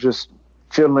where we're just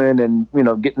chilling and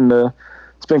getting to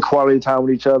spend quality time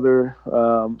with each other.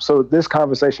 So this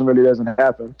conversation really doesn't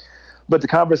happen, but the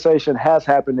conversation has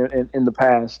happened in the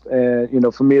past.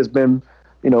 And for me, it's been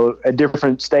at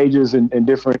different stages and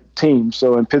different teams.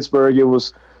 So in Pittsburgh, it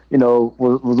was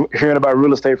was hearing about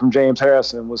real estate from James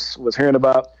Harrison. Was hearing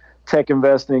about tech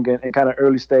investing and kind of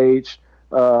early stage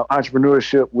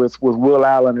entrepreneurship with Will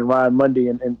Allen and Ryan Mundy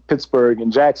in Pittsburgh.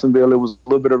 In Jacksonville, it was a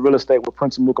little bit of real estate with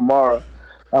Prince Amukamara.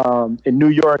 In New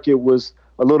York, it was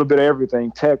a little bit of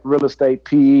everything: tech, real estate,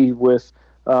 PE with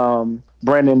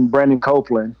Brandon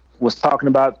Copeland. Was talking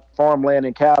about farmland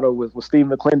and cattle with Steve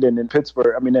McClendon in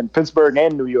Pittsburgh. I mean, in Pittsburgh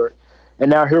and New York.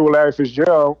 And now here with Larry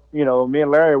Fitzgerald, me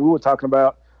and Larry, we were talking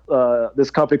about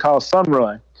this company called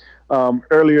Sunrun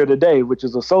earlier today, which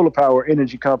is a solar power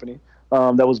energy company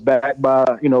that was backed by,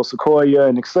 Sequoia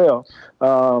and Excel.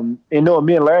 Me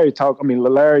and Larry talk. I mean,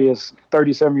 Larry is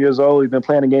 37 years old. He's been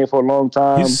playing the game for a long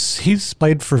time. He's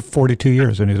played for 42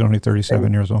 years, and he's only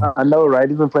 37 years old. I know, right?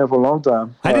 He's been playing for a long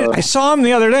time. I saw him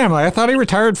the other day. I thought he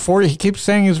retired 40. He keeps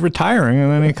saying he's retiring,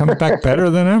 and then he comes back better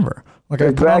than ever. Like,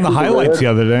 I put on the highlights the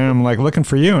other day, and I'm like looking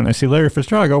for you, and I see Larry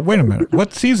Fitzgerald. I go, wait a minute,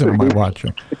 what season am I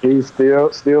watching? He's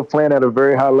still playing at a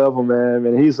very high level, man.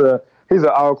 And he's an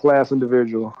all-class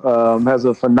individual. Has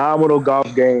a phenomenal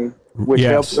golf game, which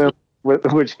helps him with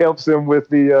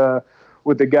the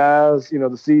guys,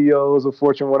 the CEOs of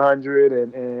Fortune 100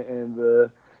 and the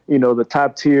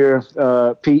top tier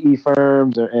PE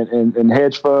firms and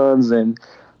hedge funds and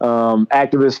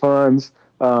activist funds.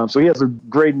 So he has a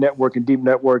great network and deep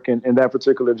network in that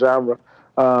particular genre.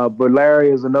 But Larry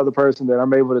is another person that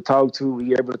I'm able to talk to.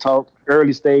 We're able to talk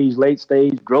early stage, late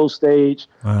stage, growth stage,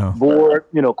 board,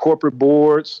 corporate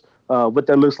boards, what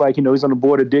that looks like. He's on the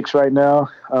board of Dick's right now.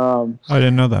 I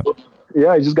didn't know that.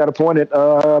 Yeah, he just got appointed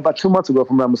about 2 months ago, if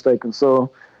I'm not mistaken.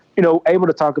 So, able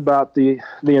to talk about the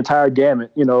entire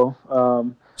gamut, So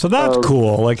that's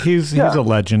cool. Like he's a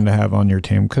legend to have on your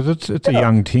team because it's a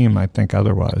young team, I think,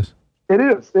 otherwise. It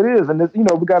is, and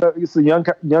it's a young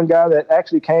guy that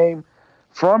actually came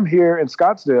from here in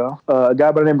Scottsdale, a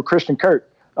guy by the name of Christian Kirk,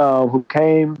 who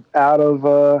came out of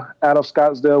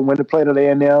Scottsdale, went to play at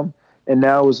A&M, and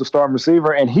now is a starting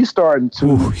receiver. And he's starting to.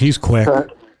 Ooh, he's quick.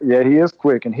 Yeah, he is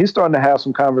quick, and he's starting to have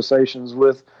some conversations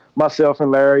with myself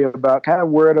and Larry about kind of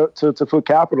where to put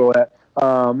capital at.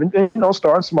 And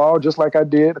starting small, just like I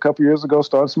did a couple years ago,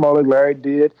 starting small like Larry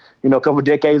did, a couple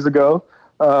decades ago.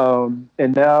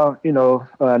 And now,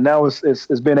 now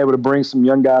it's been able to bring some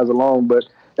young guys along. But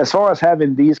as far as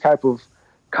having these type of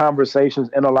conversations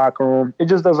in a locker room, it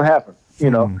just doesn't happen,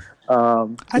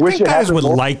 I think guys would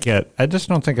like it. I just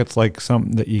don't think it's like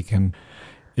something that you can,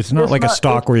 it's not like a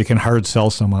stock where you can hard sell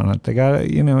someone on it. They got to,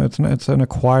 it's an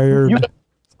acquired.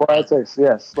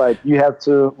 Yes. Like you have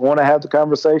to want to have the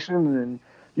conversation and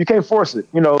you can't force it.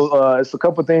 It's a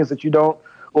couple of things that you don't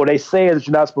or they say that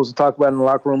you're not supposed to talk about in the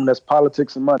locker room, and that's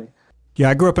politics and money. Yeah,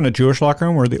 I grew up in a Jewish locker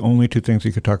room where the only two things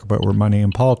you could talk about were money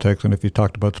and politics, and if you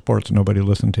talked about sports, nobody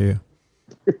listened to you.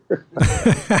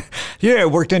 Yeah,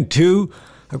 it worked in two.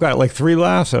 I've got like 3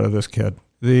 laughs out of this kid.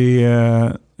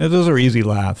 Those are easy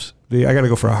laughs. I got to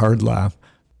go for a hard laugh.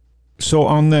 So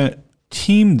on the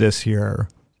team this year,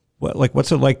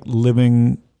 what's it like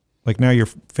living? Like now your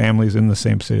family's in the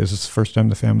same city. Is this the first time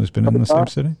the family's been in the same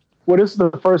city? Well, this is the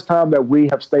first time that we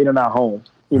have stayed in our home.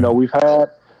 You know, we've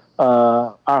had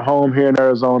our home here in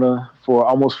Arizona for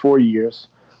almost 4 years,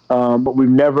 but we've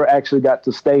never actually got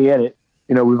to stay in it.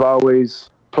 You know, we've always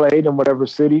played in whatever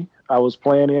city I was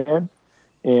playing in,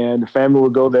 and the family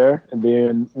would go there. And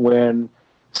then when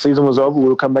the season was over, we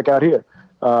would come back out here.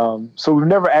 So we've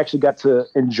never actually got to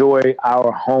enjoy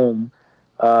our home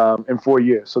in 4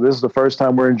 years. So this is the first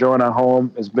time we're enjoying our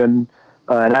home. It's been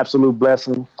an absolute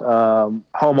blessing. Home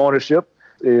ownership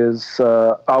is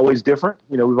always different.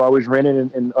 You know, we've always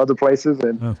rented in other places,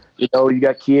 and you know, you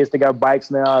got kids, they got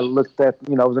bikes now. I looked at,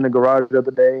 you know, I was in the garage the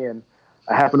other day, and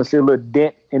I happened to see a little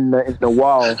dent in the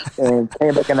wall, and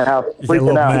came back in the house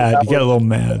freaking out. You get a little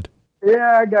mad.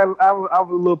 Yeah, I was a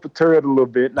little perturbed a little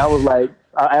bit, and I was like,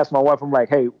 I asked my wife, I'm like,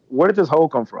 hey, where did this hole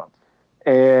come from?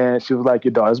 And she was like,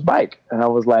 your daughter's bike. And I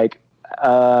was like,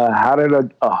 how did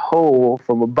a hole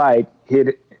from a bike hit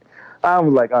it? I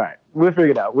was like, all right, we'll figure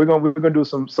it out. We're gonna do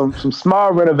some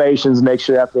small renovations next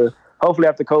year hopefully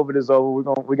after COVID is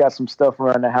over. We got some stuff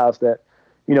around the house that,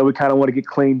 you know, we kind of want to get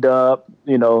cleaned up.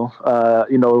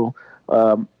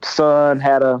 Son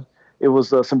had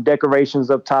some decorations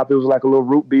up top. It was like a little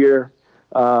root beer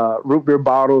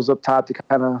bottles up top to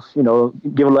kind of, you know,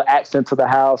 give a little accent to the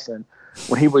house. And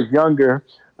when he was younger,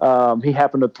 he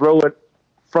happened to throw it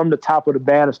from the top of the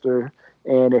banister,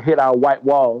 and it hit our white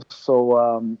walls.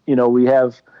 So, you know, we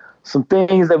have some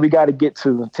things that we got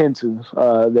to attend to,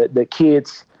 that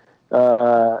kids,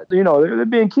 you know, they're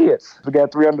being kids. We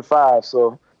got 3 under 5.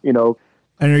 So, you know.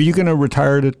 And are you going to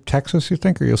retire to Texas, you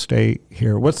think, or you'll stay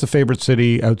here? What's the favorite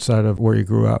city outside of where you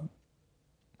grew up?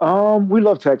 We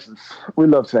love Texas.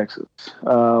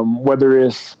 Whether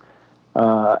it's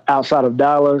outside of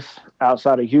Dallas,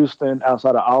 outside of Houston,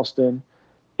 outside of Austin,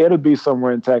 it'll be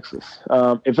somewhere in Texas.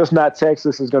 If it's not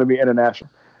Texas, it's going to be international.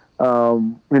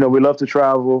 You know, we love to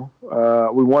travel.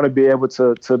 We want to be able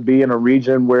to be in a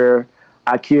region where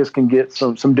our kids can get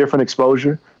some different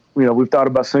exposure. You know, we've thought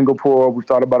about Singapore, we've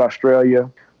thought about Australia,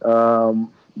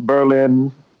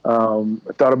 Berlin,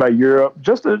 thought about Europe,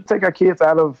 just to take our kids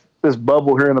out of this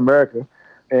bubble here in America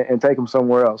and take them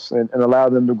somewhere else and allow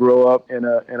them to grow up in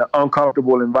an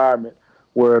uncomfortable environment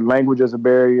where language is a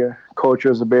barrier,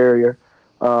 culture is a barrier.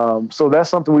 So that's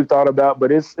something we've thought about,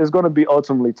 but it's going to be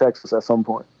ultimately Texas at some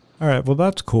point. All right. Well,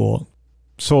 that's cool.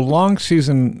 So long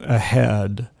season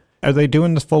ahead. Are they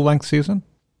doing this full-length season?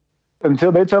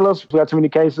 Until they tell us we got too many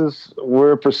cases,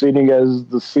 we're proceeding as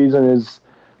the season is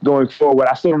going forward.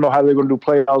 I still don't know how they're going to do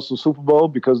playoffs or Super Bowl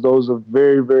because those are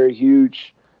very, very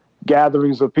huge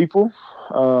gatherings of people.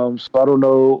 So I don't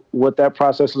know what that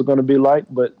process is going to be like,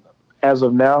 but as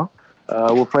of now,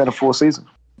 we're playing a full season.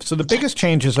 So the biggest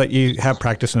change is that you have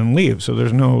practice and leave, so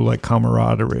there's no like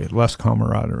camaraderie, less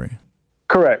camaraderie.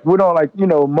 Correct. We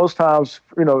don't most times,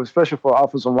 especially for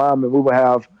offensive linemen, we would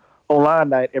have online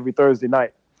night every Thursday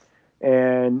night.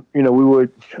 And, we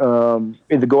would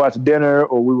either go out to dinner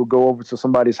or we would go over to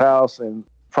somebody's house and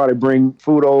probably bring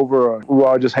food over, or we would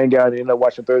all just hang out and end up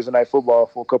watching Thursday night football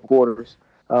for a couple quarters,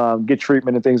 get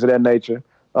treatment and things of that nature.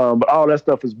 But all that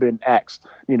stuff has been axed.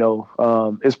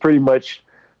 It's pretty much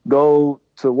go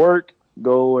to work,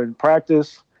 go and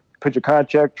practice, put your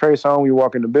contact trace on when you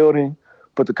walk in the building,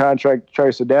 put the contact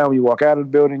tracer down when you walk out of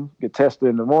the building, get tested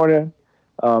in the morning,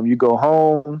 you go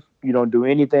home, you don't do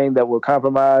anything that will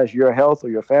compromise your health or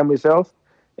your family's health,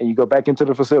 and you go back into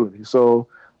the facility. So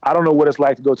I don't know what it's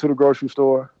like to go to the grocery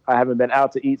store. I haven't been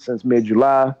out to eat since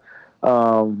mid-July.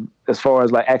 As far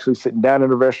as like actually sitting down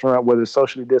in a restaurant, whether it's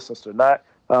socially distanced or not,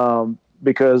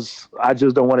 because I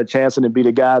just don't want to chance it and be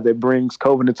the guy that brings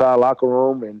COVID into our locker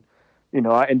room. And,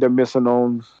 I end up missing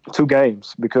on 2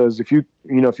 games because if you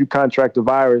contract the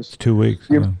virus, 2 weeks.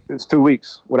 It's 2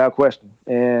 weeks without question.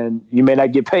 And you may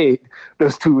not get paid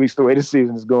those 2 weeks the way the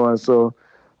season is going. So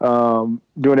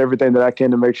doing everything that I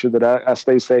can to make sure that I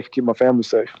stay safe, keep my family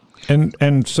safe.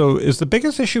 And so is the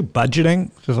biggest issue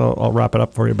budgeting? Because I'll wrap it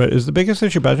up for you. But is the biggest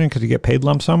issue budgeting because you get paid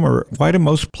lump sum? Or why do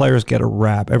most players get a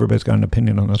rap? Everybody's got an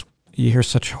opinion on this. You hear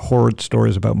such horrid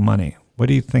stories about money. What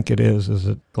do you think it is? Is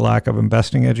it the lack of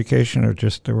investing education, or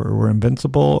just we're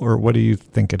invincible, or what do you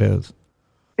think it is?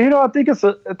 I think it's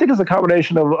a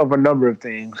combination of a number of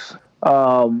things.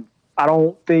 I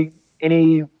don't think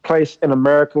any place in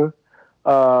America,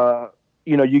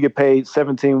 you get paid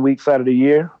 17 weeks out of the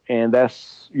year, and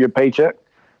that's your paycheck.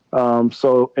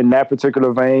 So in that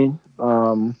particular vein,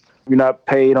 you're not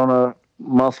paid on a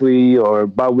monthly or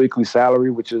biweekly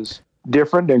salary, which is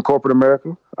different than corporate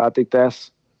America. I think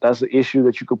that's the issue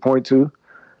that you could point to.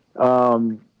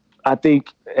 I think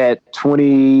at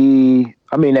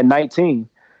 19,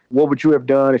 what would you have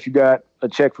done if you got a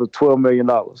check for $12 million?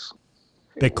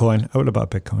 Bitcoin. I would have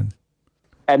bought Bitcoin.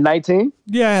 At 19?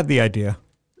 Yeah, I had the idea.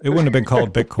 It wouldn't have been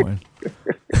called Bitcoin.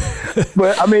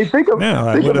 But I mean, think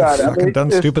about it. I have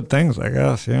done stupid things, I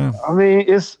guess. Yeah. You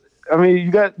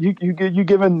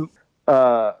given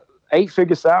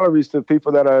 8-figure salaries to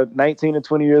people that are 19 and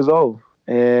 20 years old,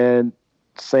 and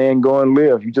saying go and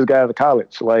live. You just got out of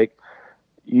college. Like,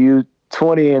 you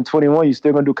 20 and 21, you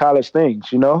still gonna do college things,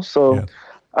 So yeah.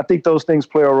 I think those things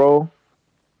play a role.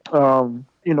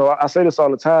 I say this all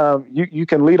the time. You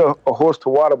can lead a horse to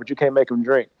water, but you can't make him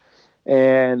drink.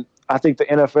 And I think the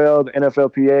NFL, the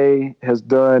NFLPA has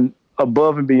done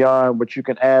above and beyond what you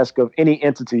can ask of any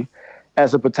entity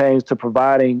as it pertains to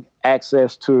providing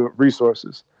access to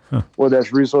resources, whether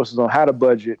that's resources on how to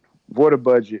budget, where to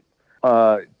budget.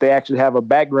 They actually have a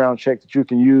background check that you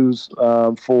can use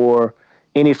for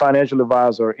any financial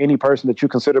advisor or any person that you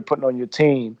consider putting on your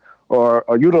team or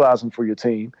utilizing for your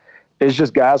team. It's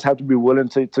just guys have to be willing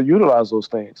to utilize those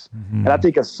things. Mm-hmm. And I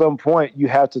think at some point you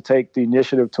have to take the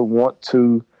initiative to want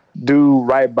to do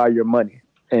right by your money.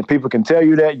 And people can tell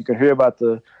you that. You can hear about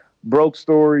the broke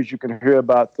stories. You can hear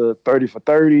about the 30 for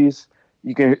 30s.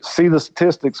 You can see the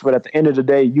statistics, but at the end of the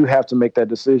day, you have to make that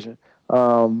decision.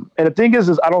 And the thing is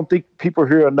I don't think people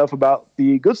hear enough about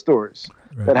the good stories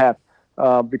that happen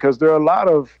because there are a lot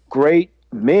of great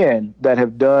men that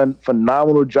have done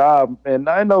phenomenal job. And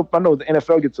I know the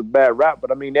NFL gets a bad rap, but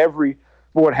I mean, every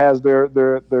sport has their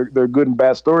good and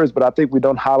bad stories, but I think we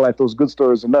don't highlight those good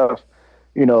stories enough.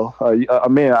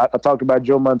 I talked about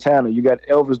Joe Montana. You got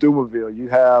Elvis Dumervil. You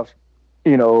have,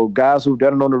 guys who've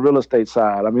done it on the real estate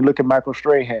side. I mean, look at Michael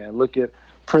Strahan. Look at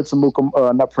Prince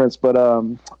Amuka, not Prince, but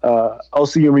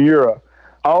O.C. Umeara.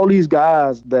 All these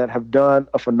guys that have done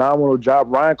a phenomenal job.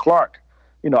 Ryan Clark.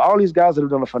 All these guys that have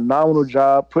done a phenomenal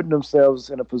job putting themselves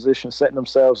in a position, setting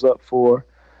themselves up for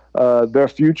their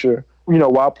future,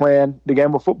 while playing the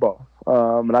game of football.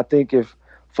 And I think if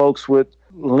folks would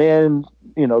lend,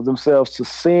 themselves to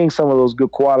seeing some of those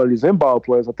good qualities in ball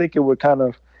players, I think it would kind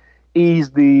of ease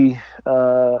the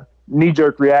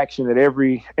knee-jerk reaction that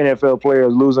every NFL player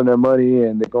is losing their money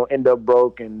and they're going to end up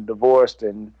broke and divorced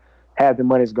and half their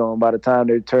money's gone by the time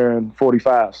they turn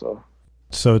 45.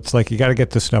 So it's like you got to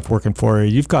get this stuff working for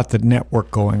you. You've got the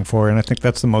network going for you, and I think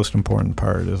that's the most important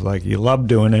part is like you love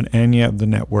doing it and you have the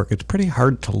network. It's pretty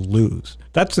hard to lose.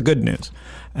 That's the good news.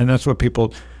 And that's what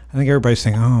I think everybody's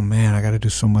saying, oh man, I got to do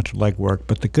so much legwork.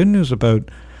 But the good news about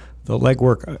the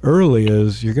legwork early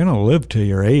is you're going to live till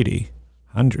you're 80,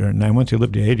 100, and then once you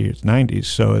live to 80, it's 90s.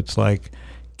 So it's like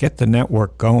get the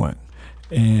network going.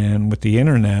 And with the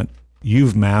internet,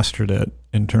 you've mastered it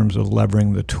in terms of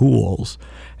leveraging the tools.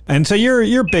 And so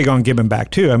you're big on giving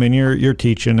back too. I mean, you're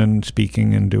teaching and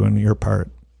speaking and doing your part.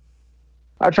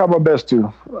 I try my best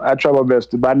to.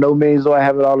 By no means do I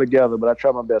have it all together, but I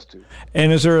try my best to.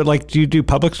 And is there do you do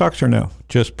public stocks or no?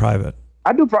 Just private?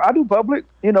 I do public.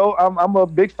 I'm a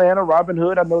big fan of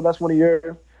Robinhood. I know that's one of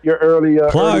your early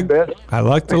bets. I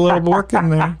like the little work in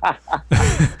there.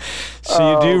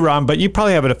 So you do, Ron, but you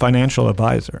probably have a financial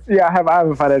advisor. Yeah, I have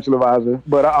a financial advisor,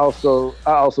 but I also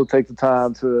take the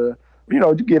time to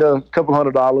get a couple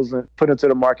 $100 and put into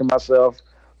the market myself,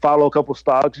 follow a couple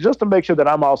stocks just to make sure that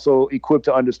I'm also equipped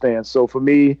to understand. So for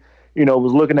me,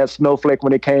 was looking at Snowflake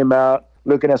when it came out,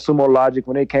 looking at Sumo Logic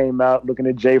when it came out, looking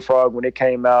at JFrog when it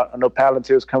came out. I know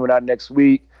Palantir's coming out next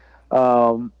week.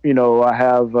 I'm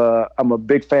a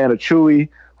big fan of Chewy,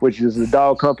 which is the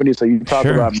dog company. So you talk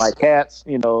about my cats.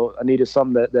 I needed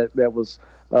something that was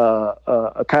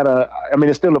a kind of,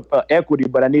 it's still a equity,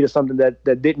 but I needed something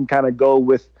that didn't kind of go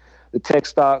with the tech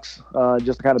stocks,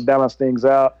 just to kind of balance things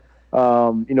out. I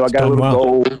got a little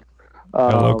gold.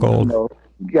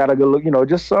 Got a good look,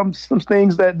 just some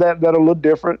things that are a little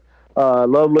different.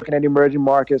 Love looking at emerging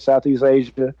markets, Southeast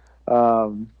Asia.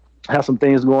 Have some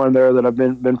things going there that I've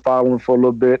been following for a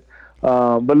little bit.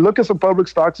 But look at some public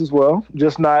stocks as well.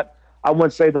 I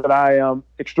wouldn't say that I am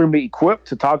extremely equipped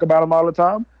to talk about them all the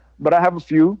time, but I have a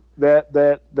few that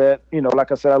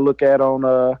like I said, I look at on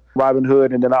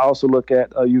Robinhood, and then I also look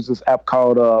at use this app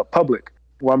called Public,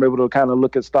 where I'm able to kind of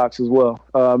look at stocks as well.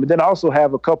 And then I also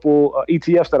have a couple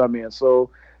ETFs that I'm in. So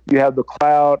you have the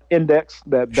Cloud Index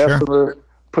that Bessemer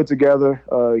put together.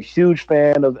 A huge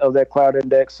fan of that Cloud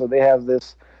Index. So they have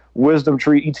this Wisdom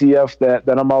Tree ETF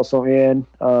that I'm also in.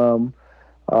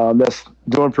 That's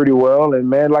doing pretty well. And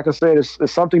man, like I said,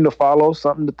 it's something to follow,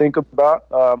 something to think about.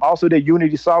 Also did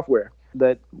Unity Software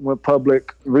that went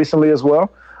public recently as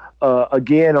well.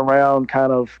 Again, around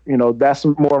kind of, that's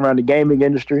more around the gaming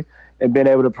industry and being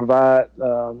able to provide,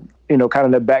 kind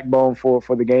of the backbone for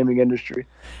the gaming industry.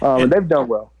 And they've done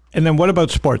well. And then what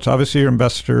about sports? Obviously, your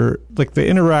investor, like the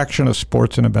interaction of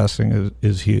sports and investing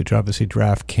is huge. Obviously,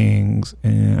 DraftKings,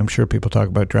 and I'm sure people talk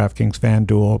about DraftKings,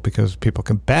 FanDuel, because people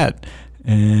can bet.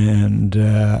 And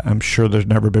I'm sure there's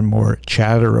never been more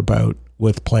chatter about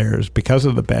with players because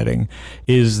of the betting.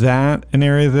 Is that an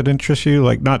area that interests you?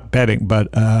 Like not betting, but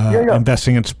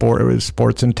investing in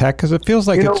sports and tech? Because it feels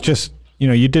like it's just,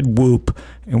 you did Whoop,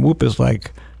 and Whoop is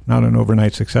like not an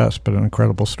overnight success, but an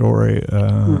incredible story.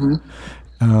 Do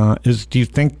you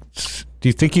think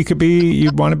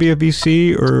you'd want to be a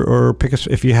VC or pick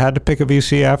if you had to pick a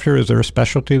VC after? Is there a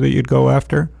specialty that you'd go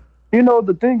after?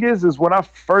 The thing is when I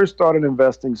first started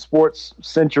investing,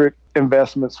 sports-centric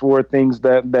investments were things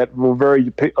that were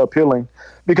very appealing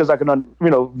because I can,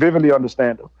 vividly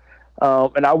understand them.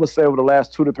 And I would say over the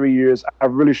last 2 to 3 years,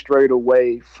 I've really strayed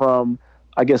away from,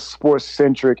 I guess,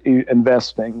 sports-centric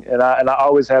investing. And I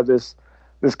always have this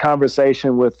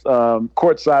conversation with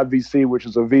Courtside VC, which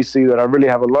is a VC that I really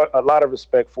have a lot of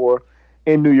respect for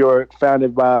in New York,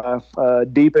 founded by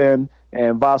Deepan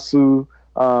and Vasu.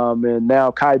 And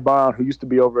now Kai Bond, who used to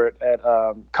be over at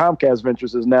Comcast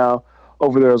Ventures, is now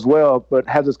over there as well, but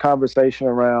has this conversation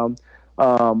around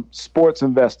sports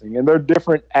investing. And there are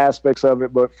different aspects of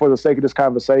it, but for the sake of this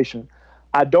conversation,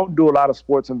 I don't do a lot of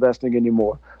sports investing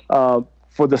anymore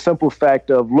for the simple fact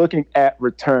of looking at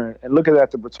return and looking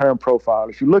at the return profile.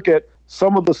 If you look at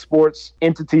some of the sports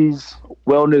entities,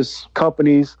 wellness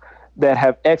companies that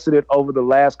have exited over the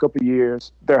last couple of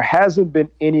years, there hasn't been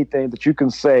anything that you can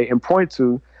say and point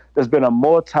to that's been a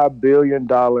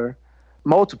multi-billion-dollar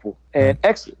multiple and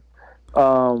exit.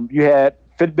 You had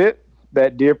Fitbit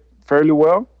that did fairly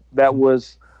well. That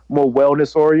was more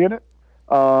wellness-oriented.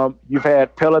 You've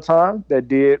had Peloton that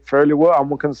did fairly well. I'm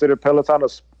going to consider Peloton a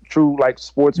true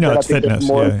sports. No, it's fitness.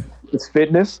 It's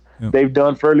fitness. Yeah. They've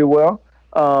done fairly well.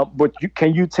 But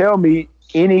can you tell me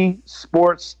any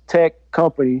sports tech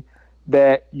company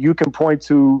that you can point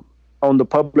to on the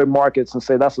public markets and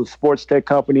say that's a sports tech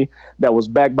company that was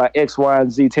backed by X, Y,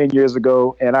 and Z 10 years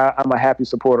ago, and I'm a happy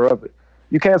supporter of it?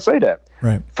 You can't say that.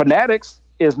 Right. Fanatics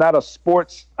is not a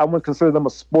sports, I wouldn't consider them a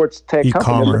sports tech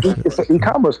company. It's an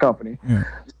e-commerce company. Yeah.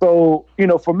 So,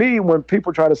 for me, when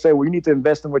people try to say, well, you need to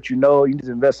invest in what you need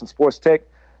to invest in sports tech,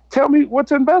 tell me what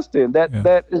to invest in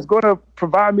that is going to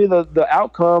provide me the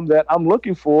outcome that I'm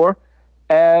looking for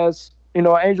as an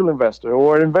angel investor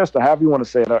or an investor, however you want to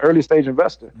say it, an early stage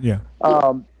investor. Yeah.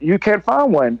 You can't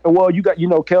find one. Well, you got,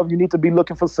 Kelvin, you need to be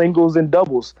looking for singles and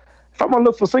doubles. If I'm going to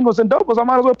look for singles and doubles, I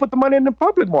might as well put the money in the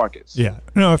public markets. Yeah.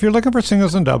 No, if you're looking for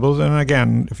singles and doubles, and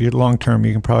again, if you're long term,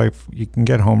 you can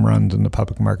get home runs in the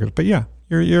public markets. But yeah,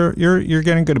 you're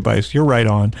getting good advice. You're right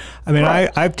on. I mean,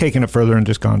 right. I've taken it further and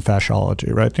just gone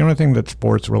fashionology, right? The only thing that's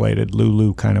sports related,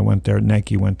 Lulu kind of went there,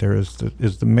 Nike went there, is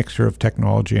the mixture of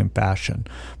technology and fashion.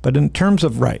 But in terms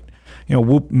of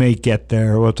Whoop may get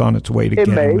there, or it's on its way to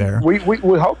getting there. We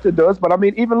hope it does, but I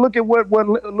mean, even look at what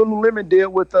Lululemon did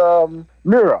with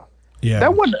Mira. Yeah,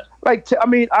 that wasn't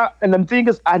and the thing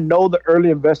is, I know the early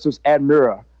investors at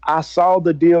Mira. I saw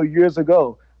the deal years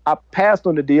ago. I passed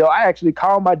on the deal. I actually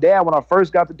called my dad when I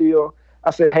first got the deal.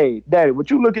 I said, "Hey, Daddy, would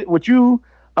you want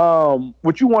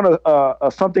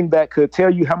something that could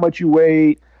tell you how much you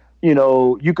weighed?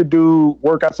 You could do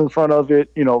workouts in front of it.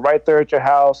 Right there at your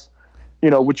house.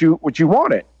 Would you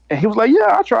want it?" And he was like, "Yeah,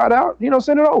 I'll try it out.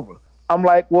 Send it over." I'm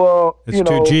like, "Well, it's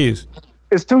 2 G's.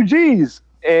 It's 2 G's."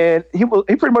 And he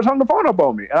pretty much hung the phone up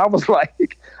on me. And I was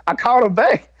like, I called him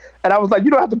back and I was like, "You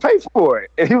don't have to pay for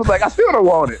it." And he was like, "I still don't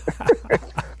want it."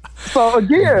 So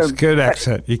again, it's good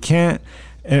exit. You can't.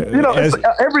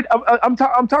 I'm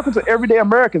talking to everyday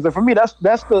Americans, and for me, that's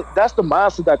the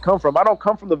mindset that I come from. I don't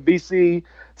come from the VC,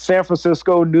 San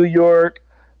Francisco, New York,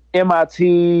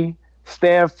 MIT,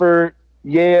 Stanford,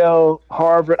 Yale,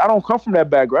 Harvard. I don't come from that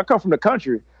background. I come from the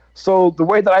country. So the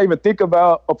way that I even think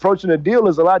about approaching a deal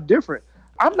is a lot different.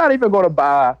 I'm not even going to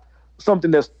buy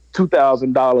something that's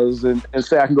 $2,000 and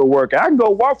say I can go work out. I can go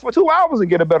walk for 2 hours and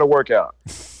get a better workout.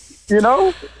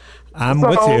 I'm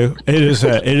with you. It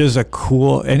is a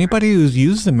cool. Anybody who's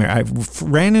used the mirror, I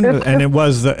ran into, and it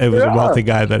was a wealthy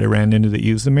guy that I ran into that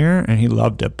used the mirror, and he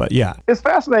loved it. But yeah, it's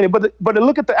fascinating. But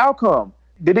look at the outcome.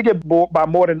 Did it get bought by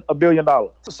more than $1 billion?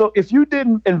 So if you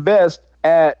didn't invest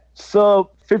at sub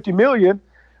 $50 million,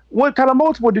 what kind of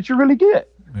multiple did you really get?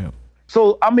 Yeah.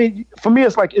 So, I mean, for me,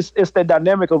 it's like it's that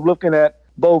dynamic of looking at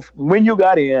both when you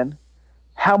got in,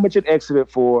 how much it exited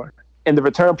for, and the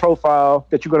return profile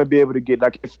that you're going to be able to get.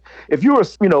 Like if you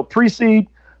were, pre-seed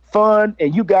fund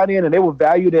and you got in and they were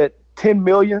valued at $10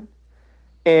 million,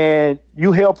 and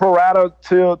you held pro rata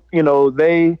till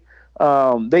they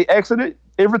exited,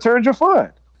 it returns your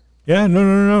fund. Yeah,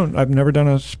 no. I've never done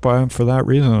a SPY for that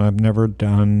reason. I've never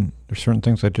done. There's certain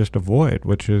things I just avoid,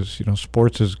 which is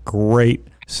sports is great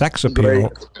sex appeal.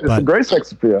 It's a great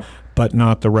sex appeal, but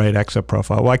not the right exit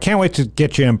profile. Well, I can't wait to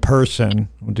get you in person.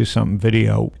 We'll do something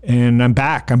video, and I'm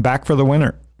back. I'm back for the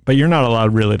winter. But you're not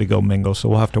allowed really to go mingle, so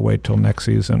we'll have to wait till next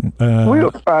season. We'll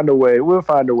find a way.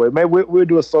 Maybe we'll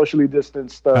do a socially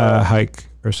distanced hike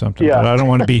or something. Yeah. But I don't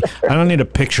want to be. I don't need a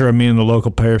picture of me in the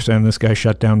local paper saying this guy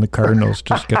shut down the Cardinals.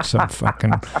 Just get some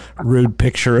fucking rude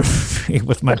picture of me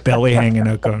with my belly hanging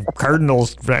out, going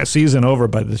Cardinals season over.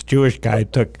 But this Jewish guy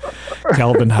took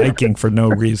Calvin hiking for no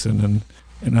reason and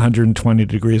in 120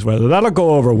 degrees weather. That'll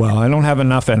go over well. I don't have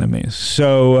enough enemies.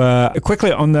 So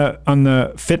quickly on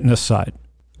the fitness side.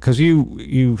 Because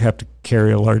you have to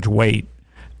carry a large weight,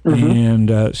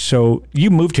 and so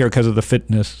you moved here because of the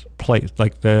fitness place,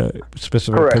 like the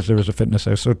specific because there was a fitness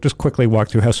there. So just quickly walk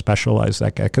through how specialized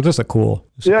that guy, because it's a cool.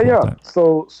 Yeah.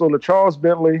 So LaCharles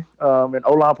Bentley in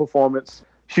O-Line Performance,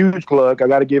 huge plug. I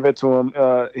got to give it to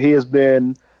him. He has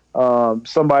been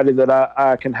somebody that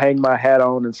I can hang my hat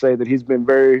on and say that he's been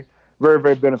very, very,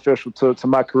 very beneficial to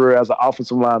my career as an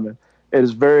offensive lineman. It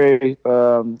is very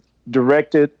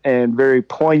directed and very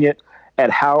poignant at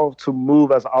how to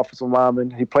move as an offensive lineman.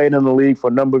 He played in the league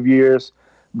for a number of years,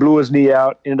 blew his knee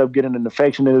out, ended up getting an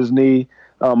infection in his knee,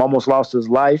 almost lost his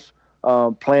life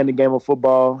playing the game of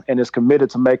football, and is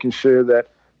committed to making sure that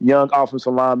young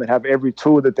offensive linemen have every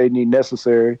tool that they need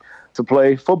necessary to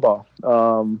play football.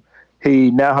 He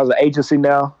now has an agency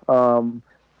now.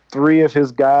 3 of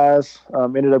his guys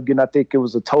ended up getting, I think it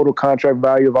was a total contract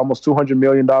value of almost $200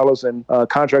 million in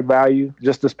contract value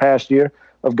just this past year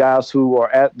of guys who are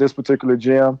at this particular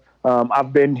gym.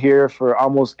 I've been here for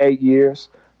almost 8 years.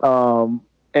 And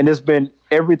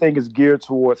everything is geared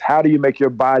towards how do you make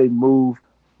your body move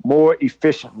more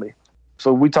efficiently.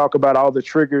 So we talk about all the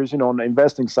triggers, on the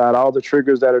investing side, all the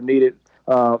triggers that are needed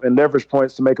and leverage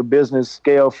points to make a business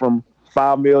scale from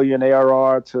 5 million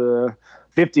ARR to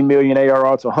 50 million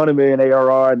ARR to 100 million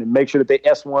ARR, and then make sure that the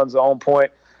S1s are on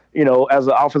point. As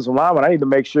an offensive lineman, I need to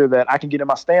make sure that I can get in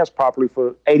my stance properly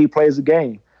for 80 plays a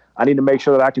game. I need to make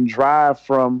sure that I can drive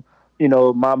from,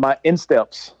 my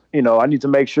insteps. I need to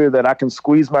make sure that I can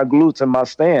squeeze my glutes in my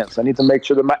stance. I need to make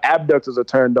sure that my abductors are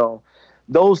turned on.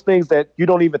 Those things that you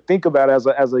don't even think about as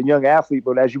a young athlete,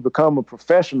 but as you become a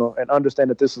professional and understand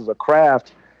that this is a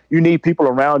craft, you need people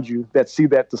around you that see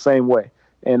that the same way.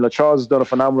 And LaCharles has done a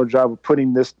phenomenal job of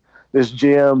putting this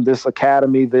gym, this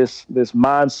academy, this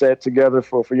mindset together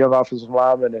for young offensive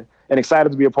linemen, and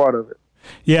excited to be a part of it.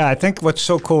 Yeah, I think what's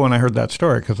so cool when I heard that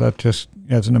story, because that just,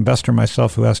 as an investor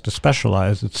myself who has to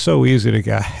specialize, it's so easy to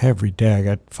get every day. I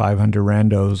got 500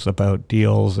 randos about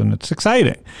deals, and it's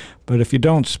exciting. But if you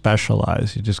don't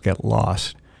specialize, you just get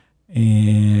lost.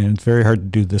 And it's very hard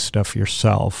to do this stuff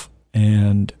yourself.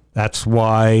 And that's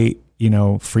why,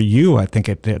 for you, I think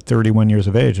at 31 years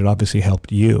of age, it obviously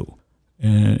helped you.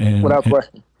 And without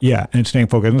question. Yeah, and staying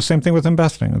focused. And the same thing with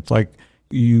investing. It's like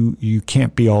you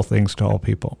can't be all things to all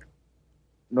people.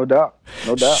 No doubt.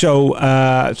 So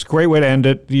it's a great way to end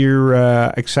it. You're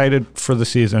excited for the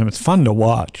season. It's fun to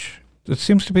watch. It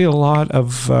seems to be a lot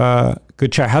of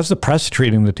good chat. How's the press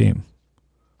treating the team?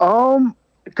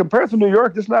 Compared to New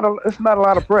York, it's not a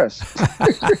lot of press.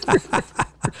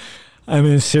 I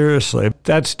mean, seriously,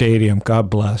 that stadium, God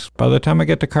bless. By the time I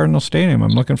get to Cardinal Stadium,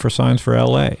 I'm looking for signs for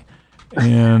LA.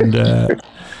 And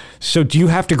so do you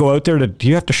have to go out there do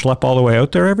you have to schlep all the way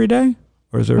out there every day?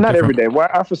 Or is there not every day? Well,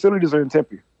 our facilities are in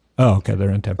Tempe. Oh, okay,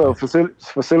 they're in Tempe. So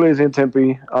facilities in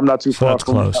Tempe. I'm not too far that's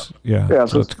from close. Yeah,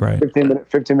 so that's great.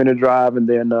 15-minute drive, and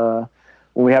then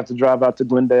when we have to drive out to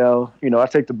Glendale, I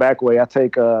take the back way. I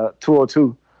take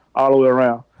 202 all the way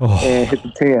around and hit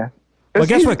the 10. Well, I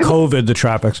guess with COVID, the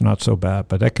traffic's not so bad,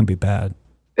 but that can be bad.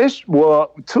 That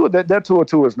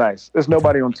 202 is nice. There's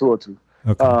nobody on 202.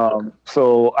 Okay.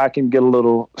 So I can get a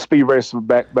little speed racer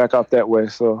back up that way.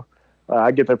 So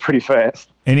I get there pretty fast.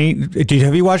 Have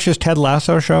you watched this Ted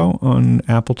Lasso show on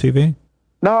Apple TV?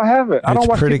 No, I haven't. I don't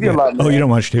watch TV a lot. Man. Oh, you don't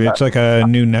watch TV? It's like a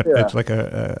new It's like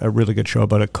a really good show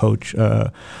about a coach,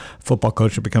 football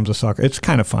coach that becomes a soccer. It's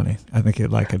kind of funny. I think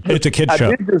you'd like it. It's a kid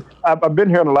show. I've been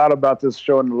hearing a lot about this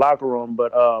show in the locker room,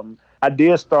 but I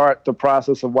did start the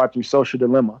process of watching Social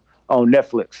Dilemma on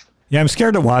Netflix. Yeah, I'm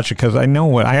scared to watch it because I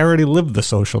know I already lived the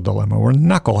social dilemma. We're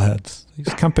knuckleheads.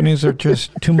 These companies are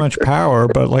just too much power,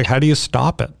 but like, how do you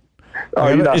stop it?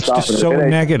 It's just so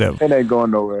negative. It ain't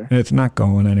going nowhere. It's not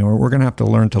going anywhere. We're going to have to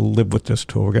learn to live with this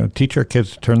tool. We're going to teach our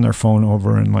kids to turn their phone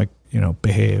over and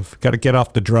behave. Got to get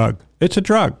off the drug. It's a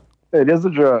drug. It is a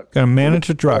drug. Got to manage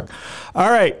a drug. All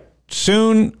right.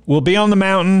 Soon we'll be on the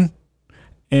mountain.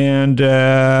 And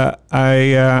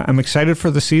I'm excited for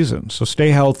the season. So stay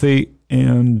healthy,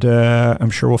 and I'm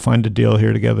sure we'll find a deal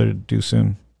here together to do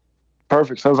soon.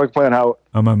 Perfect. Sounds like a plan, Howard.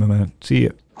 I'm on my man. See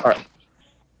you. All right.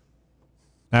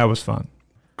 That was fun.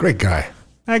 Great guy.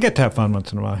 I get to have fun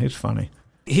once in a while. He's funny.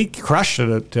 He crushed it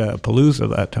at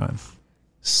Palooza that time.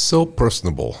 So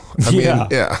personable.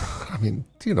 I mean,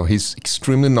 he's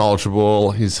extremely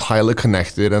knowledgeable. He's highly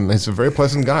connected, and he's a very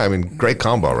pleasant guy. I mean, great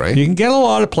combo, right? You can get a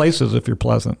lot of places if you're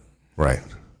pleasant. Right.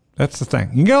 That's the thing.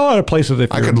 You can get a lot of places if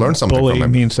you're a bully,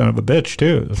 mean son of a bitch,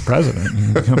 too. The president.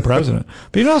 You can become president.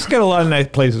 But you can also get a lot of nice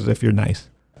places if you're nice.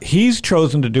 He's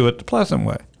chosen to do it the pleasant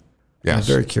way. Yes. I'm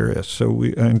very curious. So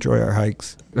we enjoy our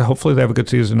hikes. Hopefully they have a good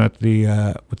season at the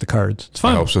with the Cards. It's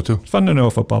fun. I hope so, too. It's fun to know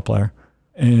a football player.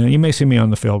 And you may see me on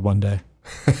the field one day.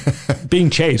 Being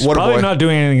chased. Probably not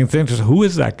doing anything. Just, who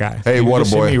is that guy? Hey, what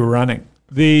a boy. See me running.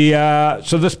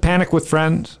 So this Panic with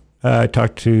Friends, I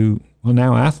talked to,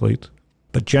 now athletes,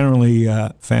 but generally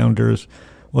founders.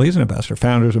 Well, he's an investor.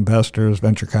 Founders, investors,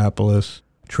 venture capitalists,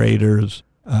 traders,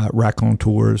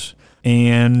 raconteurs.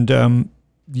 And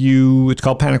it's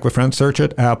called Panic with Friends. Search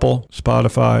it. Apple,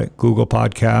 Spotify, Google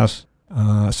Podcasts.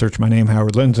 Search my name,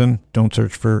 Howard Lindzen. Don't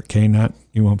search for KNUT.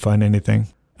 You won't find anything.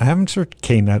 I haven't searched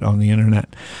KNUT on the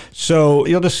internet. So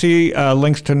you'll just see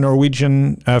links to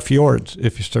Norwegian fjords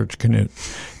if you search Canute.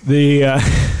 The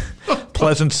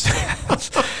pleasant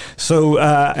sounds. So,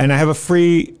 and I have a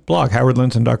free blog,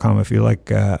 howardlindzen.com, if you like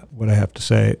what I have to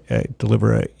say. I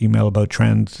deliver an email about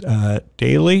trends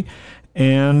daily.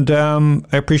 And I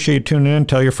appreciate you tuning in.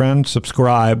 Tell your friends.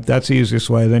 Subscribe. That's the easiest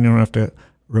way. Then you don't have to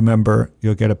remember.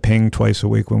 You'll get a ping twice a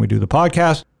week when we do the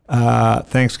podcast.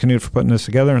 Thanks, Canute, for putting this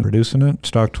together and producing it.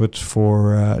 StockTwits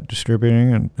for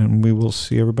distributing, and we will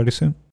see everybody soon.